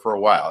for a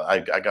while. I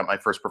got my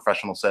first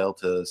professional sale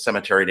to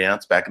Cemetery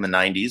Dance back in the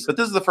 90s, but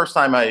this is the first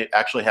time I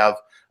actually have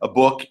a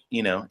book,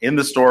 in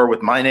the store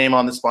with my name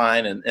on the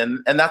spine,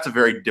 and that's a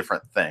very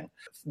different thing.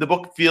 The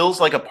book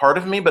feels like a part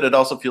of me, but it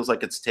also feels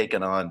like it's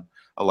taken on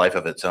a life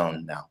of its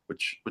own now,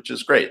 which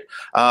is great.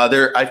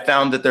 I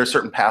found that there are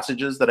certain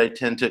passages that I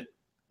tend to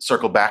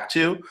circle back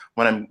to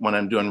when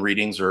I'm doing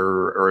readings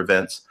or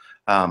events.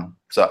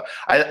 So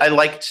I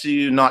like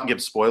to not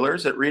give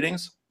spoilers at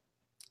readings.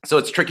 So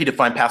it's tricky to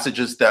find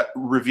passages that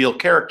reveal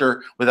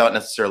character without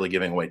necessarily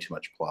giving away too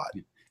much plot.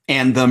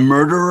 And the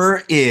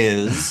murderer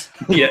is...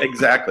 Yeah,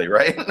 exactly,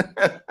 right?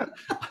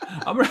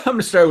 I'm going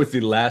to start with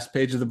the last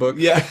page of the book.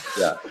 Yeah.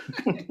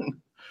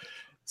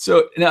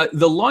 So now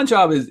The Lawn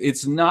Job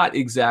it's not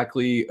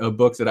exactly a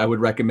book that I would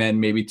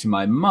recommend maybe to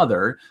my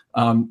mother.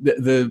 My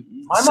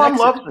mom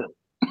loves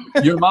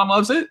it. Your mom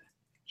loves it?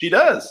 She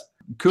does.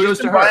 Kudos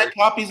to her. Buying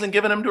copies and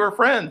giving them to her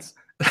friends.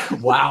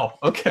 Wow.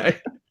 Okay.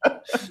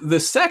 The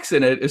sex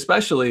in it,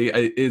 especially,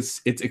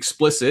 it's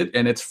explicit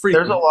and it's freaky.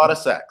 There's a lot of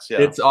sex. Yeah,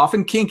 it's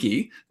often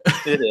kinky.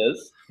 It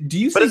is. Do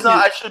you? But it's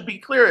not. I should be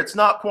clear. It's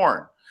not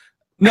porn.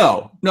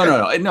 No.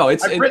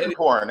 It's I've written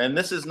porn, and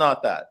this is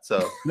not that.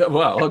 So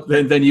well,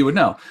 then you would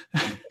know.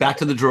 Back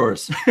to the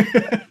drawers.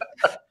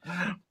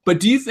 But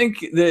do you think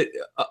that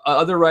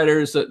other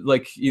writers,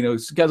 like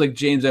guys like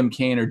James M.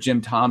 Cain or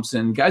Jim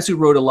Thompson, guys who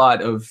wrote a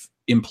lot of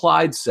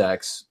implied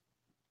sex,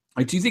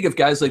 like, do you think if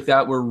guys like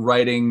that were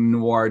writing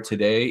noir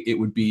today, it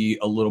would be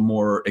a little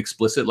more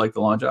explicit, like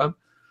The Lawn Job?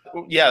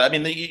 Yeah, I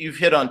mean, you've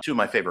hit on two of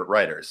my favorite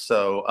writers.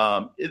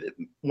 So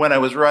when I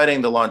was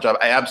writing The Lawn Job,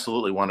 I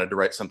absolutely wanted to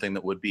write something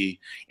that would be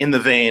in the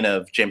vein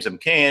of James M.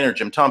 Cain or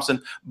Jim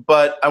Thompson,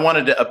 but I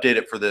wanted to update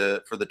it for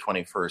the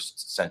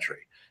 21st century.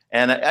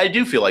 And I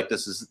do feel like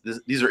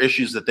these are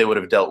issues that they would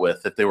have dealt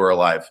with if they were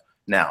alive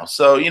now.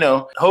 So,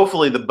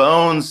 hopefully the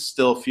bones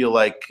still feel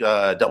like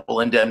Double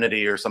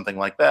Indemnity or something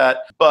like that.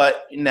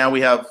 But now we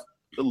have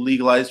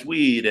legalized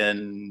weed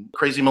and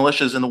crazy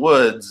militias in the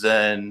woods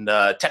and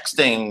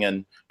texting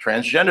and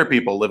transgender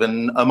people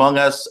living among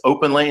us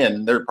openly,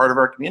 and they're part of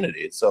our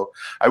community. So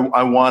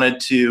I wanted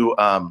to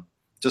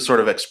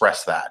sort of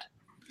express that.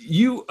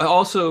 You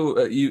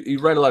also you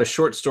write a lot of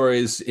short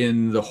stories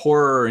in the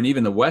horror and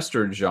even the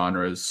Western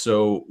genres.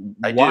 So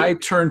why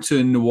turn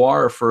to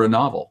noir for a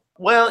novel?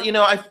 Well,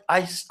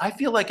 I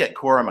feel like at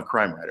core I'm a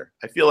crime writer.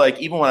 I feel like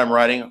even when I'm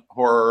writing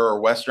horror or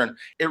Western,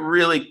 it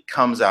really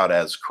comes out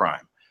as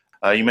crime.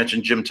 You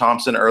mentioned Jim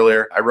Thompson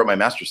earlier. I wrote my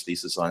master's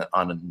thesis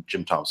on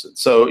Jim Thompson.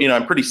 So,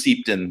 I'm pretty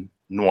steeped in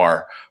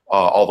noir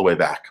all the way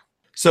back.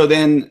 So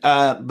then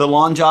The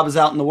Lawn Job is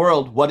out in the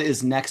world. What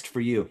is next for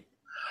you?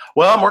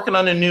 Well, I'm working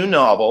on a new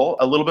novel,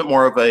 a little bit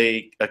more of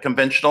a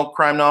conventional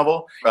crime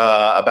novel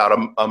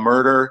about a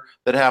murder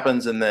that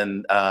happens. And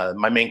then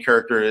my main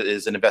character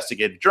is an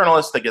investigative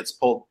journalist that gets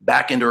pulled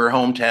back into her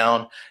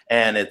hometown.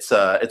 And it's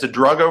a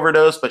drug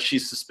overdose, but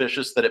she's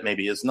suspicious that it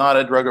maybe is not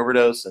a drug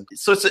overdose. And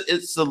so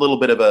it's a little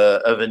bit of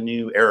a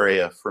new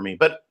area for me.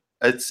 But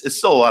it's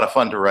still a lot of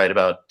fun to write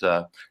about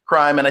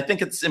crime. And I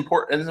think it's an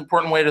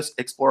important way to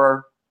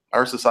explore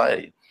our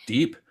society.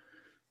 Deep.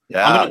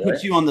 Yeah, I'm going to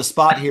put you on the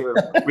spot here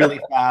really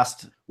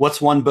fast.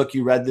 What's one book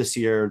you read this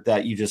year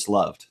that you just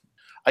loved?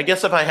 I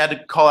guess if I had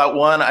to call out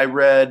one, I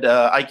read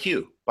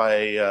IQ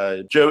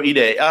by Joe Ide.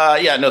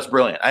 It's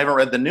brilliant. I haven't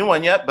read the new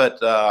one yet, but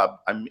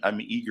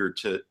I'm eager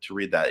to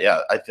read that.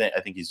 Yeah, I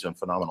think he's doing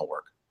phenomenal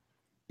work.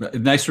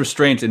 Nice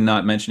restraint in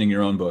not mentioning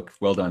your own book.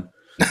 Well done.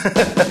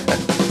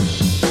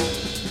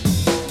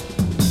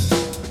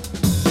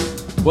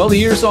 Well, the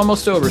year's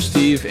almost over,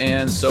 Steve,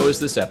 and so is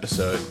this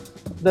episode.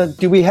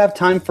 Do we have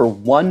time for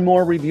one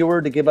more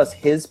reviewer to give us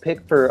his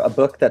pick for a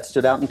book that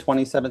stood out in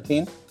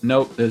 2017?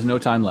 Nope, there's no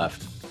time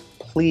left.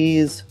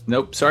 Please.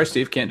 Nope, sorry,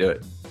 Steve, can't do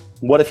it.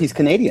 What if he's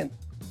Canadian?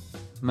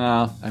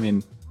 No, I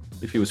mean,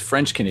 if he was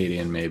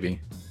French-Canadian,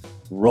 maybe.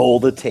 Roll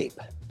the tape.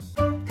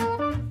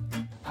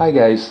 Hi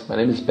guys, my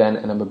name is Ben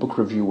and I'm a book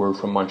reviewer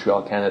from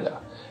Montreal,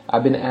 Canada.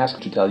 I've been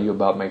asked to tell you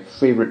about my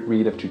favorite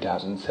read of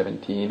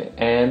 2017,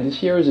 and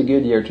this year is a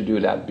good year to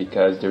do that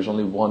because there's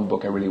only one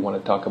book I really want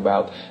to talk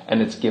about,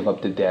 and it's Give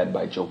Up the Dead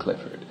by Joe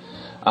Clifford.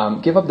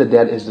 Give Up the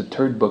Dead is the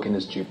third book in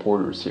his J.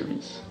 Porter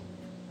series.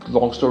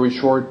 Long story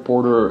short,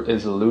 Porter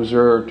is a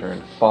loser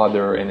turned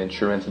father and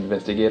insurance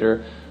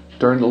investigator,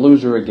 turned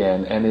loser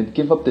again, and in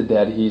Give Up the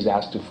Dead, he's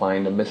asked to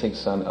find the missing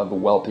son of a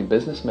wealthy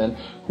businessman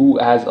who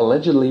has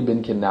allegedly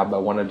been kidnapped by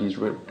one of these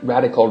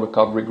radical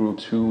recovery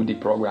groups who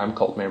deprogram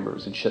cult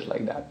members and shit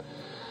like that.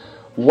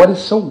 What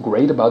is so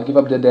great about Give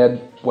Up the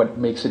Dead, what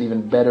makes it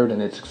even better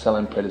than its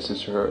excellent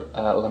predecessor,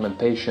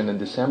 Lamentation and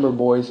December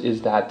Boys,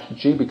 is that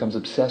Jay becomes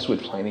obsessed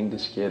with finding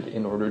this kid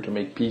in order to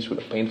make peace with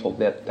a painful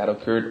death that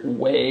occurred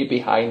way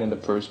behind in the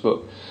first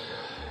book.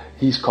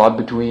 He's caught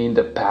between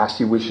the past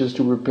he wishes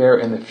to repair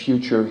and the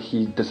future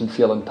he doesn't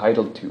feel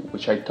entitled to,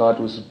 which I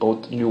thought was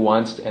both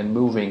nuanced and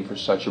moving for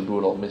such a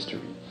brutal mystery.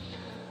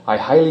 I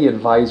highly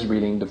advise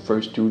reading the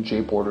first two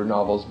J. Porter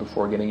novels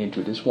before getting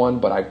into this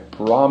one, but I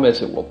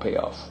promise it will pay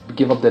off.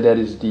 Give Up the Dead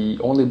is the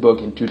only book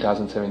in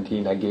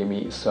 2017 that gave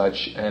me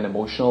such an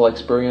emotional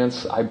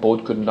experience. I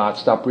both could not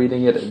stop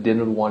reading it and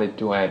didn't want it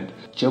to end.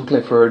 Joe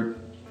Clifford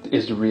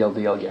is the real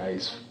deal,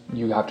 guys.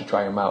 You have to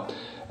try him out.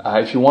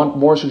 If you want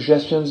more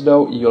suggestions,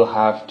 though, you'll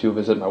have to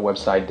visit my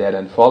website, Dead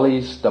End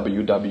Follies,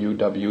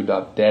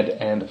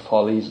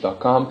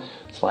 www.deadendfollies.com.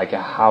 It's like a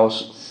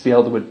house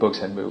filled with books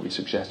and movie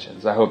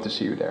suggestions. I hope to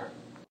see you there.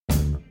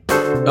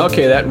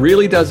 Okay, that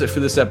really does it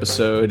for this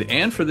episode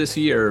and for this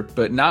year,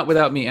 but not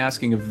without me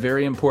asking a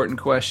very important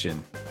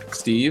question.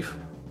 Steve,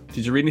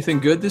 did you read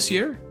anything good this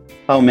year?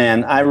 Oh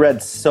man, I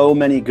read so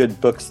many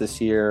good books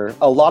this year.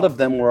 A lot of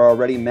them were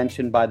already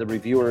mentioned by the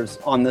reviewers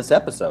on this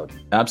episode.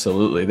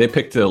 Absolutely. They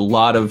picked a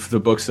lot of the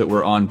books that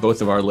were on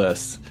both of our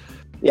lists.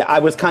 Yeah, I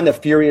was kind of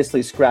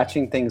furiously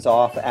scratching things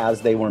off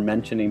as they were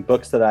mentioning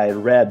books that I had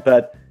read,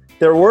 but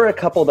There were a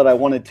couple that I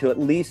wanted to at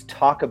least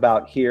talk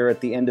about here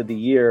at the end of the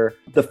year.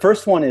 The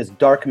first one is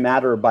Dark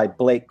Matter by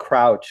Blake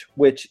Crouch,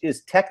 which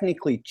is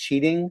technically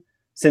cheating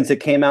since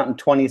it came out in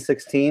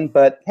 2016.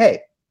 But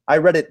hey, I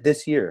read it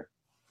this year.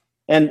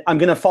 And I'm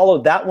going to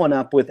follow that one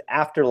up with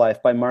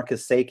Afterlife by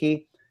Marcus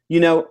Saki.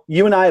 You know,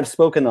 you and I have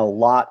spoken a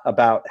lot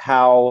about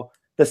how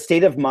the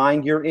state of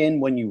mind you're in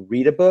when you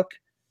read a book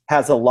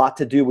has a lot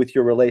to do with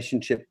your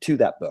relationship to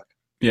that book.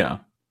 Yeah.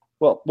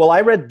 Well, I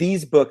read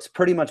these books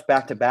pretty much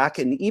back to back,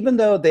 and even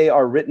though they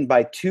are written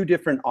by two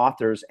different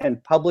authors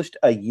and published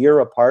a year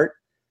apart,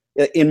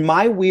 in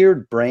my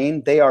weird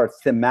brain, they are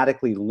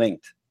thematically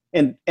linked.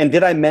 And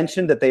did I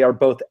mention that they are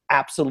both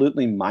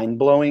absolutely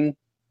mind-blowing?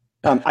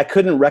 I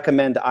couldn't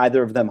recommend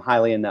either of them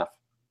highly enough.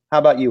 How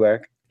about you,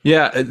 Eric?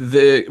 Yeah,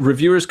 the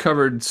reviewers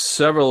covered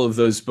several of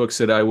those books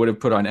that I would have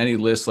put on any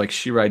list, like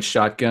She Rides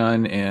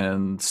Shotgun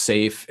and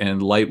Safe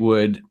and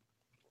Lightwood.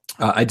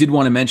 I did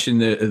want to mention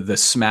the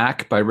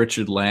Smack by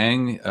Richard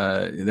Lang.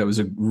 That was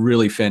a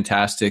really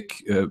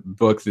fantastic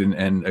book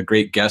and a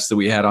great guest that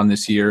we had on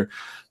this year.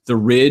 The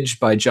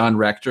Ridge by John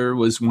Rector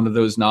was one of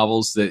those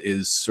novels that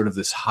is sort of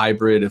this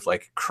hybrid of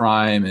like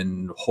crime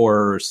and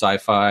horror,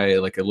 sci-fi,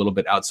 like a little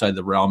bit outside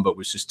the realm, but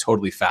was just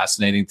totally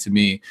fascinating to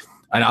me.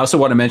 And I also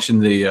want to mention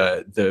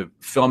the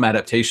film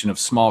adaptation of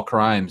Small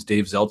Crimes,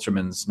 Dave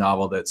Zelterman's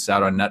novel that's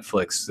out on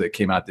Netflix that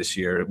came out this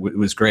year. It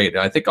was great.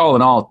 I think all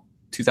in all,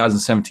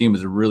 2017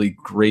 was a really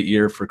great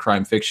year for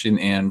crime fiction.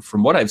 And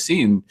from what I've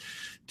seen,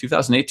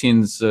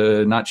 2018's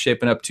not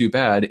shaping up too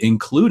bad,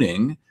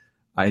 including,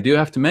 I do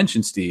have to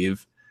mention,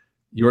 Steve,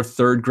 your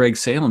third Greg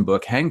Salem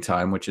book, Hang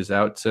Time, which is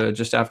out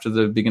just after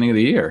the beginning of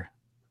the year.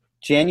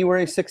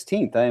 January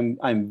 16th.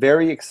 I'm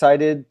very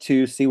excited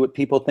to see what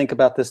people think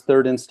about this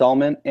third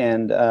installment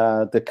and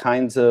the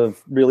kinds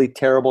of really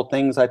terrible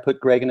things I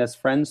put Greg and his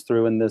friends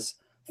through in this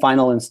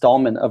final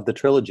installment of the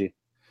trilogy.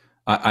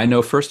 I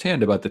know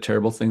firsthand about the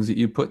terrible things that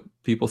you put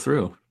people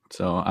through.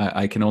 So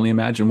I can only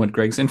imagine what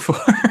Greg's in for.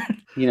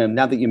 You know,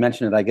 now that you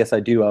mention it, I guess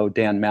I do owe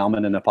Dan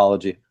Malman an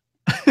apology.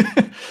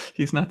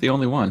 He's not the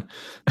only one.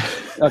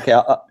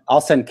 Okay, I'll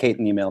send Kate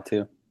an email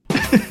too.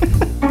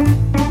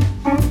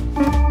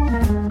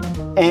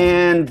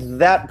 And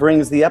that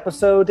brings the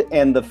episode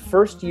and the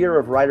first year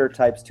of Writer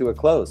Types to a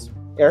close.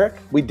 Eric,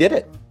 we did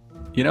it.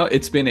 You know,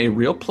 it's been a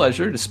real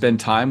pleasure to spend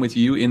time with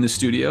you in the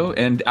studio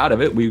and out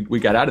of it. We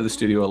got out of the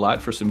studio a lot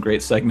for some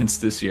great segments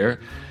this year.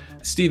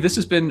 Steve, this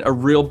has been a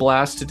real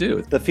blast to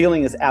do. The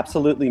feeling is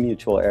absolutely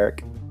mutual,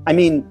 Eric. I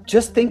mean,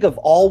 just think of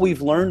all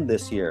we've learned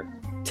this year.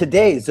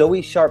 Today,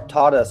 Zoe Sharp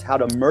taught us how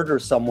to murder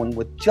someone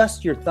with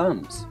just your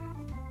thumbs.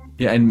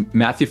 Yeah, and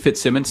Matthew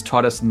Fitzsimmons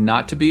taught us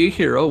not to be a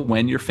hero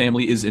when your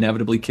family is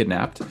inevitably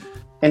kidnapped.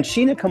 And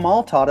Sheena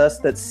Kamal taught us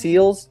that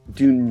seals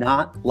do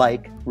not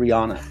like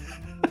Rihanna.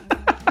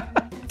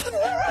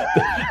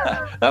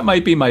 That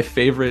might be my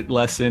favorite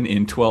lesson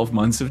in 12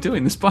 months of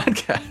doing this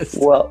podcast.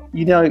 Well,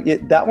 you know,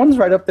 that one's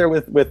right up there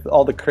with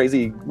all the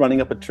crazy running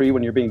up a tree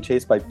when you're being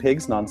chased by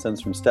pigs nonsense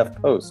from Steph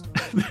Post.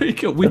 There you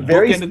go. We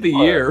bookended the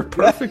year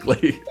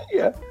perfectly.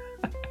 Yeah.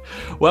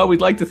 Well,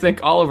 we'd like to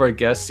thank all of our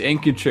guests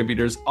and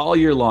contributors all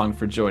year long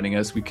for joining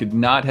us. We could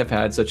not have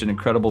had such an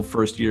incredible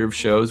first year of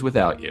shows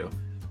without you.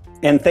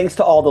 And thanks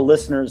to all the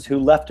listeners who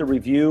left a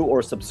review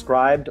or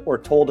subscribed or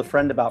told a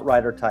friend about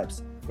Writer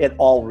Types. It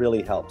all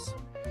really helps.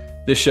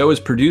 This show is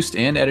produced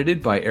and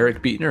edited by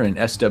Eric Beetner and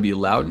S.W.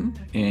 Loudon,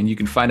 and you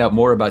can find out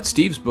more about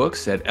Steve's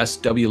books at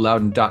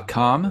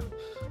swloudon.com.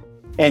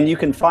 And you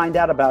can find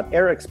out about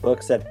Eric's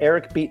books at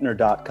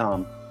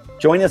ericbeetner.com.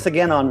 Join us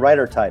again on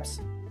Writer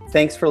Types.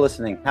 Thanks for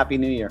listening. Happy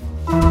New Year.